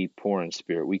can be poor in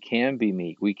spirit. We can be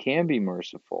meek. We can be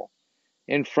merciful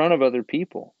in front of other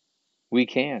people. We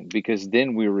can, because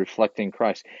then we're reflecting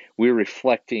Christ. We're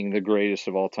reflecting the greatest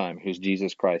of all time, who's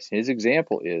Jesus Christ. His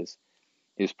example is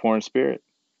poor in spirit.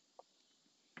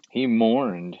 He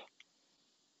mourned.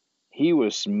 He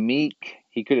was meek.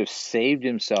 He could have saved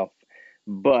himself,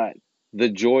 but the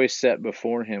joy set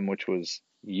before him, which was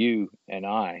you and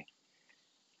I,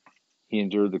 he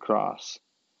endured the cross.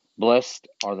 Blessed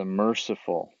are the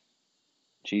merciful.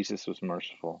 Jesus was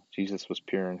merciful. Jesus was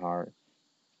pure in heart.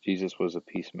 Jesus was a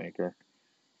peacemaker.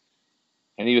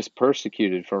 And he was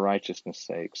persecuted for righteousness'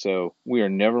 sake. So we are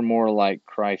never more like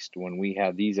Christ when we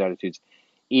have these attitudes,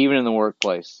 even in the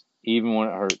workplace, even when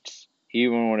it hurts,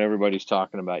 even when everybody's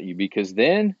talking about you, because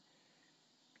then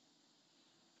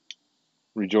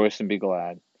rejoice and be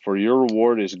glad, for your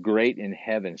reward is great in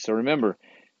heaven. So remember,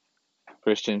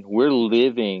 Christian, we're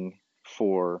living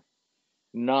for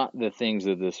not the things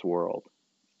of this world.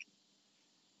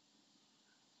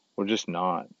 We're just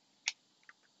not.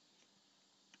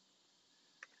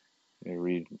 Let me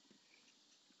read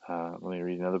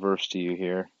another verse to you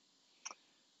here.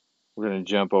 We're going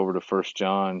to jump over to 1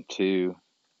 John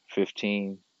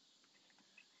 2:15.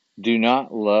 Do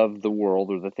not love the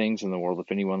world or the things in the world.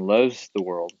 If anyone loves the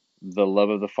world, the love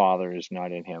of the Father is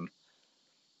not in him.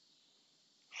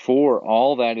 For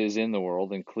all that is in the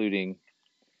world, including,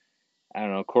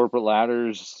 corporate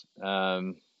ladders,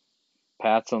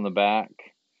 pats on the back,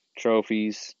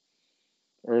 trophies,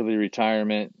 early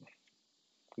retirement,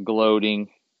 gloating.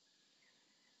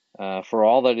 For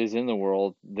all that is in the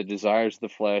world, the desires of the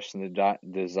flesh and the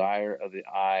desire of the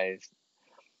eyes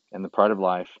and the pride of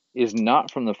life is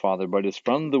not from the Father, but is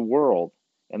from the world.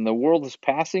 And the world is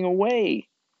passing away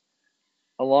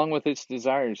along with its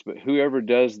desires. But whoever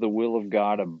does the will of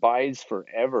God abides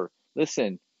forever.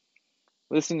 Listen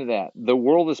to that. The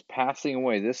world is passing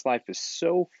away. This life is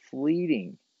so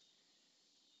fleeting.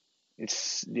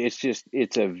 It's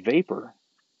a vapor.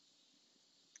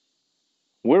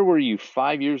 Where were you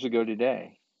 5 years ago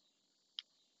today?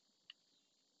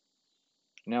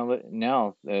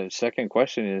 Now the second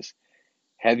question is,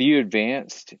 have you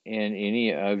advanced in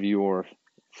any of your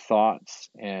thoughts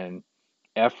and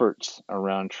efforts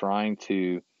around trying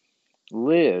to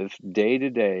live day to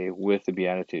day with the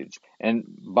Beatitudes? And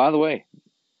by the way,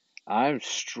 I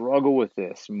struggle with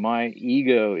this. My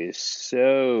ego is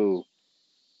so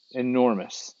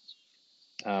enormous.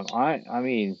 I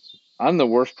mean, I'm the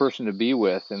worst person to be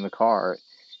with in the car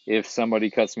if somebody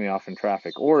cuts me off in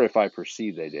traffic, or if I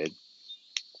perceive they did.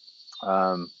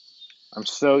 I'm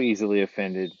so easily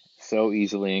offended, so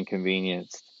easily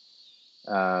inconvenienced.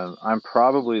 I'm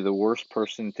probably the worst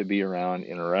person to be around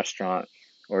in a restaurant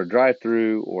or a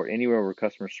drive-through or anywhere where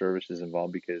customer service is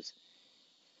involved, because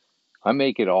I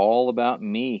make it all about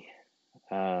me.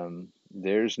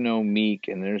 There's no meek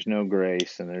and there's no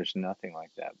grace and there's nothing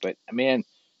like that. But man,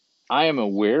 I am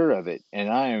aware of it, and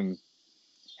I am,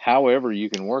 however you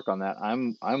can work on that,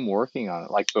 I'm working on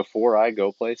it. Like before I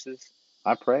go places,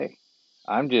 I pray.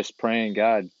 I'm just praying,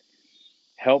 God,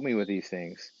 help me with these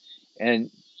things.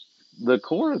 And the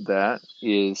core of that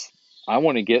is I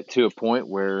want to get to a point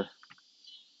where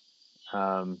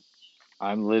I'm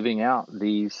living out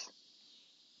these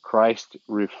Christ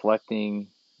reflecting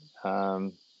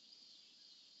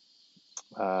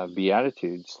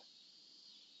Beatitudes.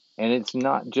 And it's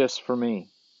not just for me.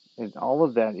 All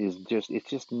of that is it's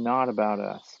just not about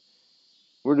us.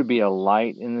 We're to be a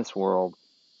light in this world,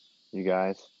 you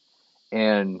guys.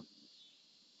 And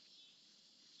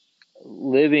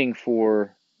living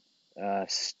for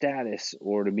status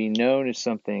or to be known as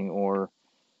something, or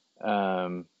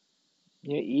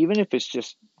even if it's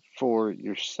just for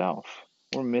yourself,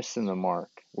 we're missing the mark.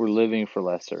 We're living for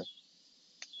lesser.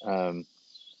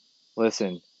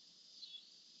 Listen,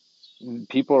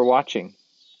 people are watching,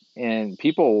 and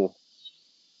people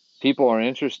are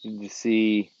interested to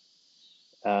see.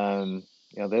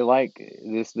 They like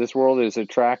this. This world is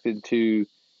attracted to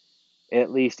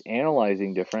at least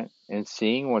analyzing different and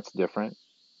seeing what's different.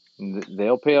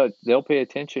 They'll pay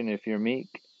attention if you're meek.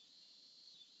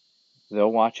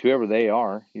 They'll watch whoever they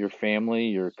are, your family,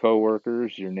 your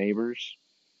coworkers, your neighbors,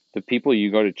 the people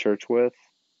you go to church with.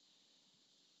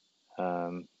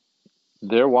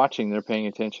 They're watching, they're paying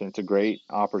attention. It's a great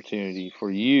opportunity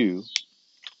for you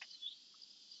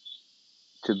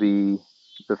to be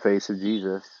the face of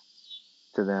Jesus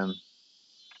to them,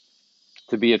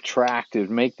 to be attractive,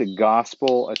 make the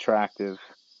gospel attractive.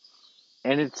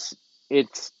 And it's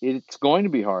going to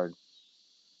be hard.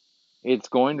 It's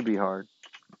going to be hard.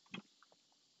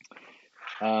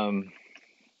 Let's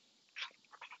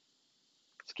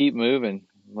keep moving.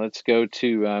 Let's go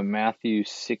to Matthew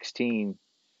 16:25,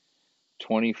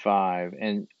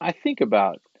 and I think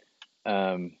about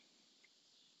Tim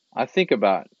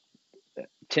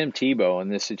Tebow in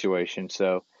this situation.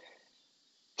 So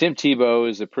Tim Tebow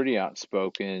is a pretty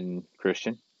outspoken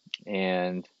Christian,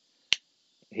 and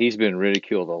he's been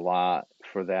ridiculed a lot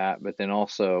for that. But then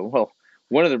also, well,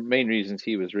 one of the main reasons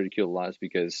he was ridiculed a lot is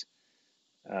because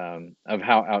of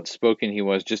how outspoken he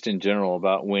was just in general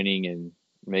about winning and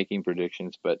making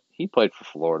predictions. But he played for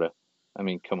Florida. I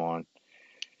mean, come on.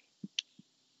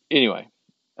 Anyway,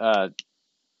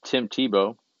 Tim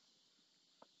Tebow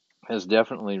has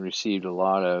definitely received a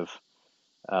lot of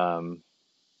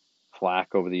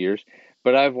flack over the years.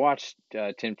 But I've watched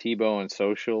Tim Tebow on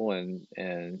social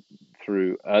and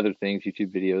through other things,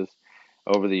 YouTube videos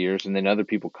over the years, and then other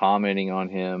people commenting on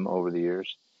him over the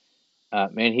years.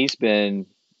 Man, he's been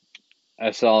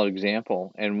a solid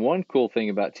example. And one cool thing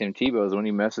about Tim Tebow is when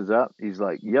he messes up, he's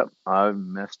like, "Yep, I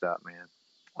messed up, man.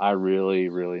 I really,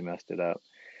 really messed it up."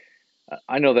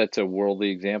 I know that's a worldly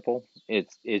example.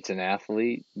 It's an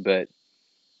athlete, but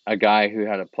a guy who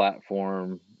had a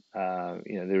platform.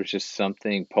 There was just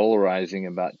something polarizing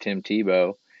about Tim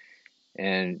Tebow,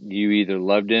 and you either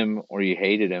loved him or you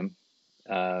hated him.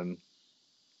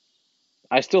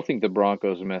 I still think the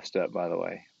Broncos messed up, by the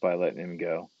way, by letting him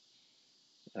go.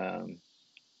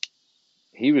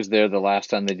 He was there the last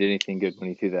time they did anything good when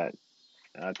he threw that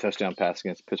touchdown pass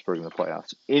against Pittsburgh in the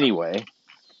playoffs. Anyway,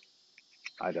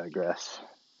 I digress.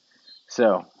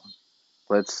 So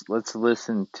let's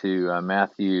listen to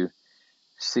Matthew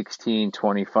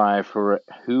 16:25. For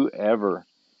whoever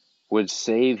would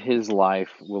save his life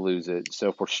will lose it. So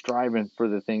if we're striving for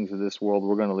the things of this world,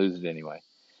 we're going to lose it anyway.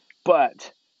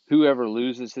 But whoever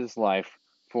loses his life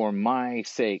for my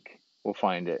sake will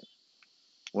find it.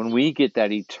 When we get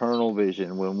that eternal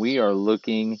vision, when we are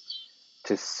looking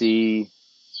to see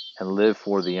and live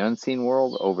for the unseen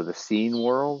world over the seen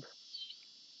world,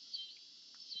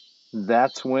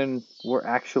 that's when we're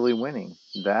actually winning.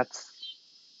 That's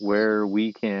where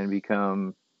we can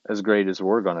become as great as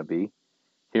we're going to be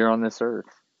here on this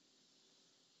earth.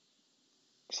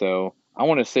 So I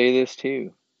want to say this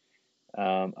too,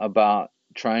 about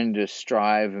trying to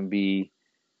strive and be,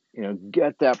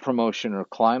 get that promotion or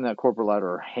climb that corporate ladder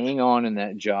or hang on in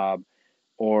that job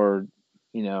or,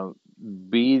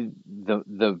 be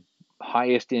the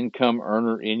highest income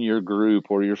earner in your group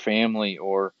or your family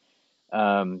or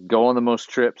go on the most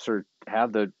trips or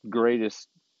have the greatest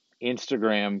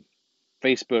Instagram,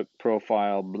 Facebook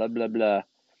profile, blah, blah, blah.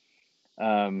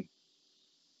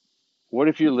 What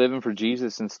if you're living for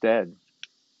Jesus instead?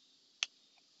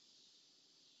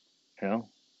 You know,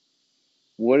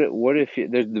 what if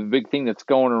there's the big thing that's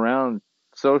going around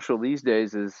social these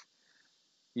days is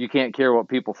you can't care what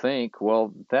people think.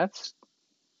 Well, that's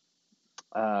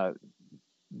uh,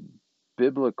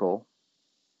 biblical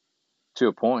to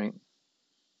a point.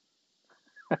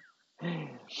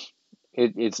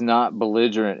 It's not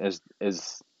belligerent as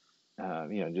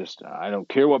just I don't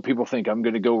care what people think. I'm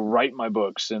going to go write my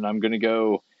books and I'm going to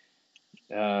go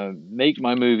make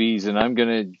my movies and I'm going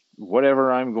to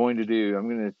whatever I'm going to do. I'm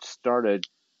going to start a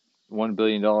 $1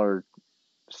 billion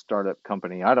startup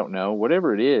company. I don't know,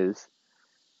 whatever it is,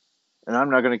 and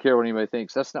I'm not going to care what anybody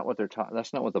thinks. That's not what they're talking.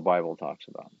 That's not what the Bible talks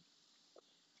about.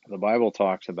 The Bible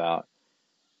talks about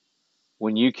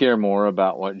when you care more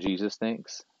about what Jesus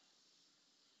thinks,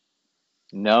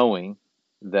 knowing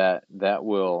that that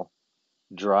will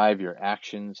drive your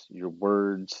actions, your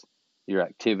words, your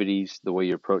activities, the way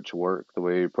you approach work, the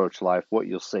way you approach life, what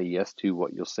you'll say yes to,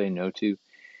 what you'll say no to.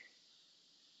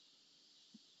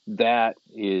 That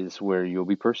is where you'll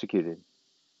be persecuted.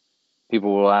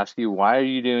 People will ask you, why are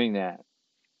you doing that?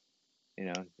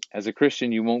 As a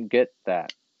Christian, you won't get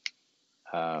that.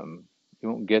 You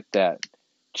won't get that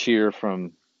cheer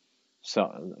from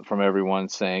everyone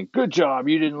saying, "Good job,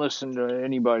 you didn't listen to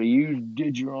anybody, you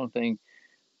did your own thing."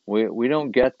 We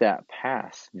don't get that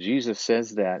pass. Jesus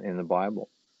says that in the Bible,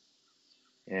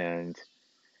 and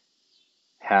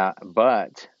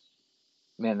but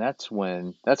man, that's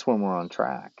when we're on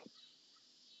track.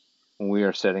 When we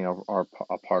are setting apart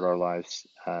our lives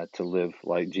to live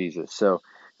like Jesus. So,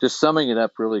 just summing it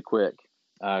up really quick,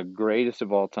 greatest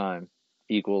of all time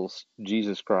equals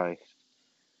Jesus Christ.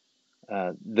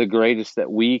 The greatest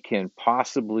that we can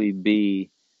possibly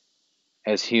be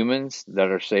as humans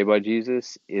that are saved by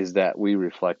Jesus is that we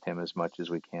reflect Him as much as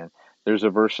we can. There's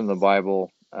a verse in the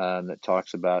Bible that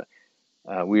talks about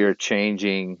we are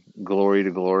changing glory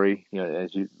to glory.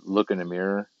 As you look in a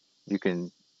mirror, you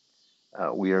can.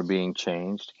 We are being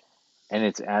changed, and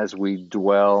it's as we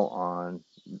dwell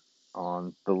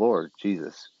on the Lord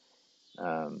Jesus,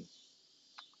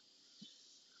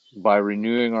 by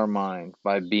renewing our mind,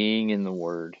 by being in the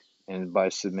Word, and by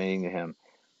submitting to Him.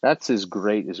 That's as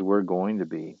great as we're going to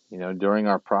be. During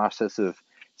our process of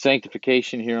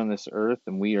sanctification here on this earth,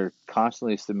 and we are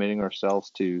constantly submitting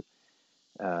ourselves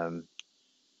um,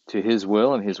 to His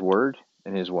will and His Word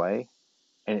and His way,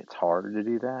 and it's hard to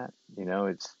do that.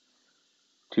 It's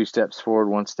 2 steps forward,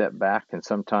 1 step back, and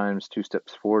sometimes 2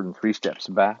 steps forward and 3 steps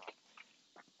back.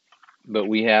 But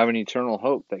we have an eternal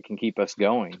hope that can keep us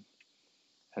going.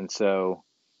 And so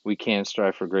we can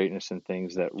strive for greatness in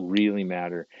things that really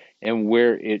matter. And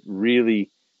where it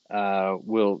really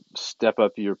will step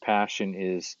up your passion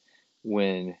is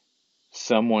when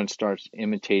someone starts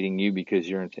imitating you because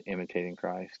you're imitating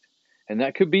Christ. And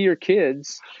that could be your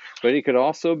kids, but it could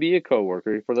also be a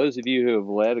coworker. For those of you who have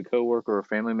led a coworker or a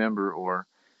family member or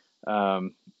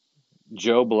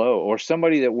Joe Blow or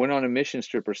somebody that went on a mission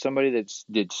trip or somebody that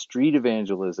did street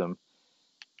evangelism,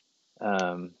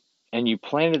 and you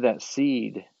planted that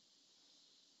seed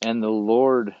and the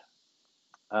Lord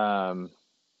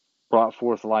brought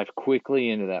forth life quickly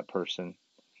into that person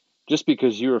just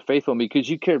because you were faithful and because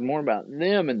you cared more about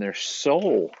them and their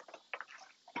soul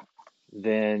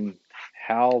than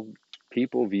how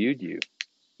people viewed you.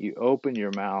 You opened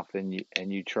your mouth and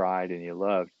you tried and you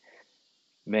loved.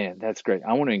 Man, that's great.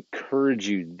 I want to encourage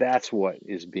you. That's what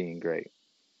is being great.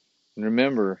 And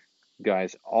remember,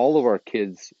 guys, all of our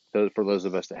kids, for those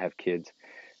of us that have kids,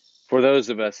 for those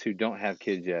of us who don't have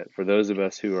kids yet, for those of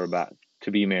us who are about to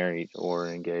be married or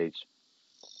engaged,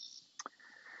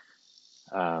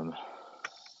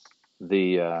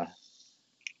 the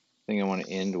thing I want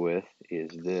to end with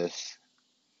is this.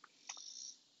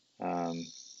 Well,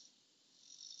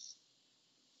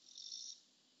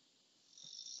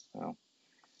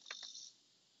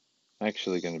 I'm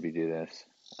actually going to do this.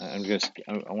 I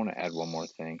want to add one more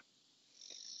thing,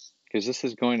 because this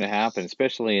is going to happen,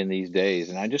 especially in these days,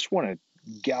 and I just want to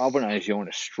galvanize you. I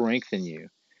want to strengthen you.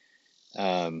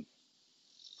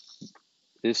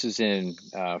 This is in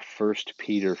 1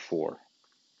 Peter 4.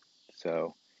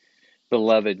 So,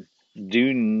 beloved,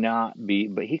 do not be,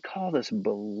 but he called us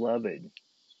beloved.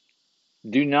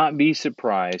 Do not be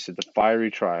surprised at the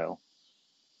fiery trial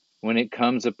when it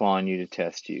comes upon you to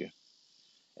test you,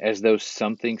 as though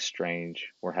something strange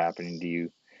were happening to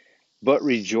you. But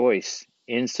rejoice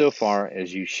insofar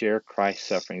as you share Christ's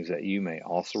sufferings, that you may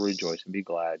also rejoice and be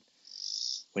glad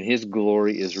when his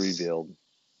glory is revealed.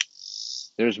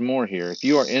 There's more here. If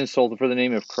you are insulted for the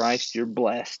name of Christ, you're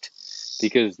blessed,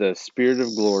 because the Spirit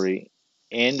of glory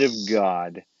and of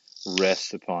God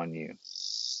rests upon you.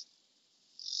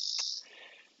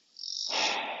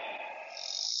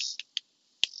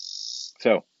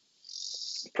 So,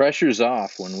 pressure's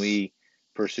off when we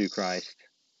pursue Christ,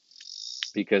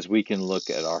 because we can look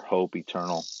at our hope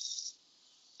eternal.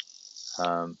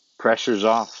 Pressure's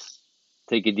off.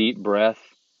 Take a deep breath.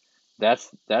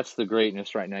 That's the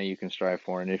greatness right now you can strive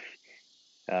for. And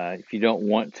if you don't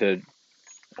want to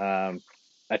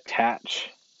attach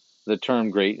the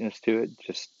term greatness to it,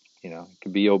 just it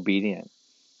could be obedient,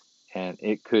 and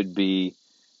it could be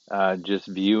just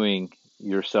viewing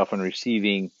yourself and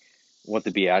receiving what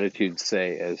the Beatitudes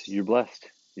say as you're blessed,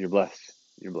 you're blessed,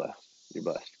 you're blessed, you're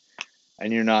blessed,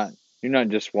 and you're not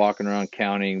just walking around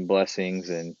counting blessings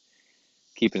and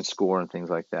keeping score and things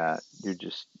like that. You're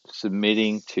just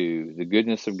submitting to the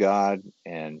goodness of God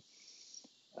and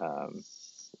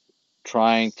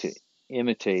trying to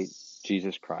imitate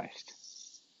Jesus Christ.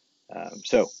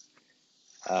 So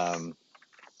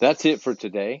that's it for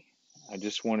today. I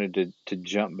just wanted to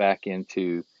jump back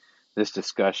into this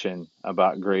discussion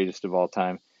about greatest of all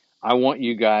time. I want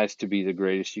you guys to be the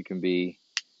greatest you can be.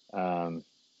 I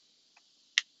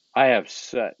have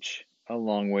such a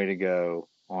long way to go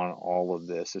on all of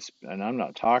this, and I'm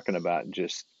not talking about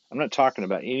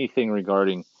anything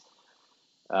regarding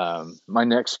my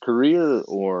next career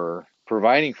or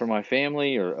providing for my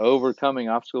family or overcoming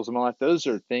obstacles in my life. Those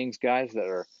are things, guys, that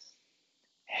are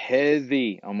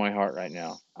heavy on my heart right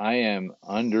now. I am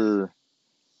under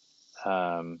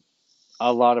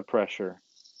a lot of pressure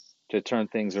to turn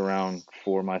things around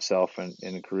for myself and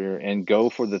in a career and go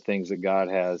for the things that God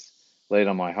has laid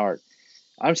on my heart.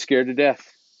 I'm scared to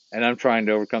death, and I'm trying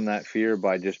to overcome that fear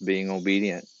by just being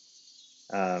obedient.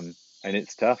 And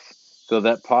it's tough. So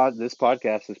this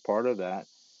podcast is part of that.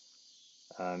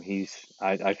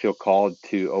 I feel called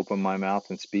to open my mouth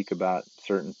and speak about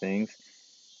certain things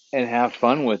and have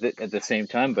fun with it at the same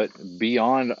time. But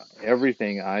beyond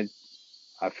everything, I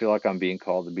feel like I'm being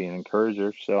called to be an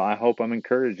encourager. So I hope I'm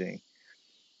encouraging.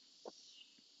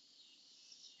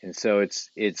 And so it's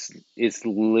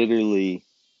literally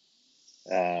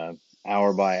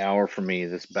hour by hour for me,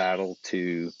 this battle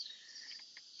to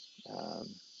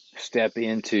step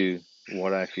into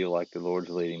what I feel like the Lord's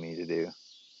leading me to do.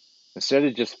 Instead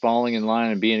of just falling in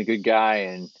line and being a good guy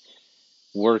and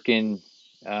working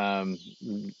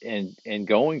and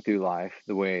going through life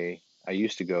the way I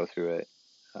used to go through it,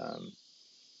 I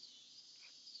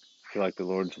feel like the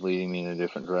Lord's leading me in a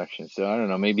different direction. So I don't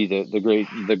know, maybe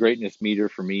the greatness meter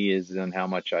for me is in how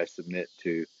much I submit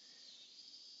to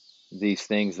these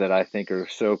things that I think are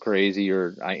so crazy,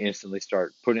 or I instantly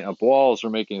start putting up walls or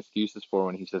making excuses for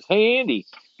when he says, "Hey Andy,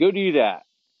 go do that."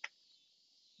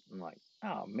 I'm like,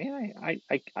 oh man,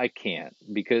 I can't,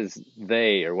 because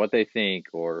they, or what they think,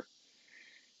 or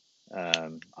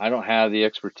I don't have the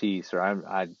expertise, or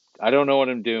I don't know what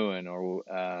I'm doing, or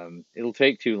it'll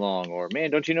take too long, or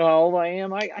man, don't you know how old I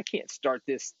am? I can't start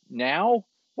this now.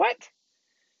 What?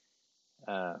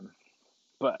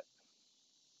 But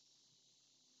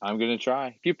I'm gonna try.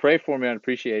 If you pray for me, I'd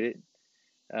appreciate it.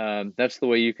 That's the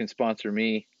way you can sponsor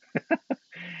me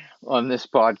on this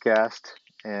podcast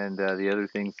and the other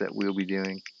things that we'll be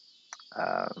doing.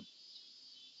 I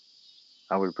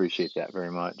would appreciate that very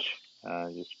much.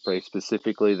 Just pray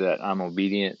specifically that I'm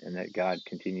obedient and that God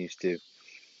continues to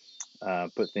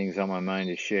put things on my mind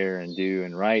to share and do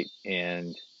and write,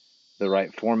 and the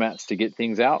right formats to get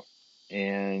things out.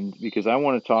 And because I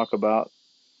want to talk about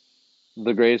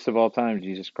the greatest of all time,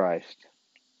 Jesus Christ,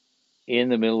 in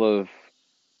the middle of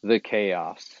the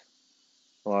chaos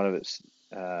A lot of it's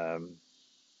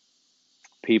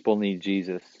people need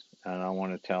Jesus, and I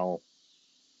want to tell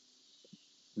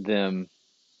them,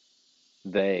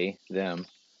 them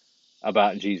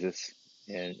about Jesus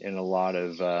in a lot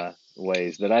of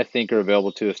ways that I think are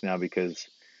available to us now because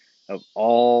of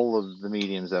all of the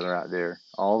mediums that are out there,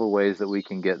 all the ways that we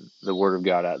can get the Word of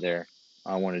God out there.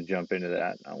 I want to jump into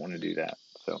that. I want to do that.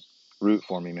 So root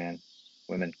for me, man,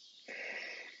 women.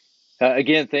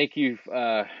 Again, thank you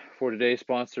for today's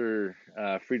sponsor,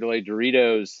 Frito-Lay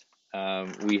Doritos.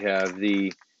 We have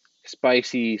the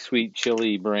spicy sweet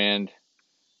chili brand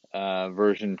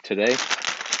version today,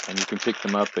 and you can pick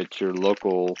them up at your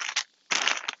local,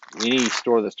 any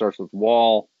store that starts with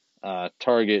Wall,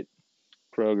 Target,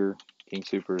 Kroger, King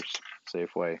Soopers,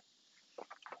 Safeway,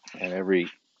 and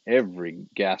every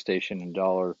gas station and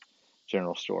Dollar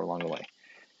General store along the way.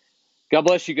 God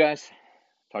bless you guys.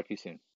 Talk to you soon.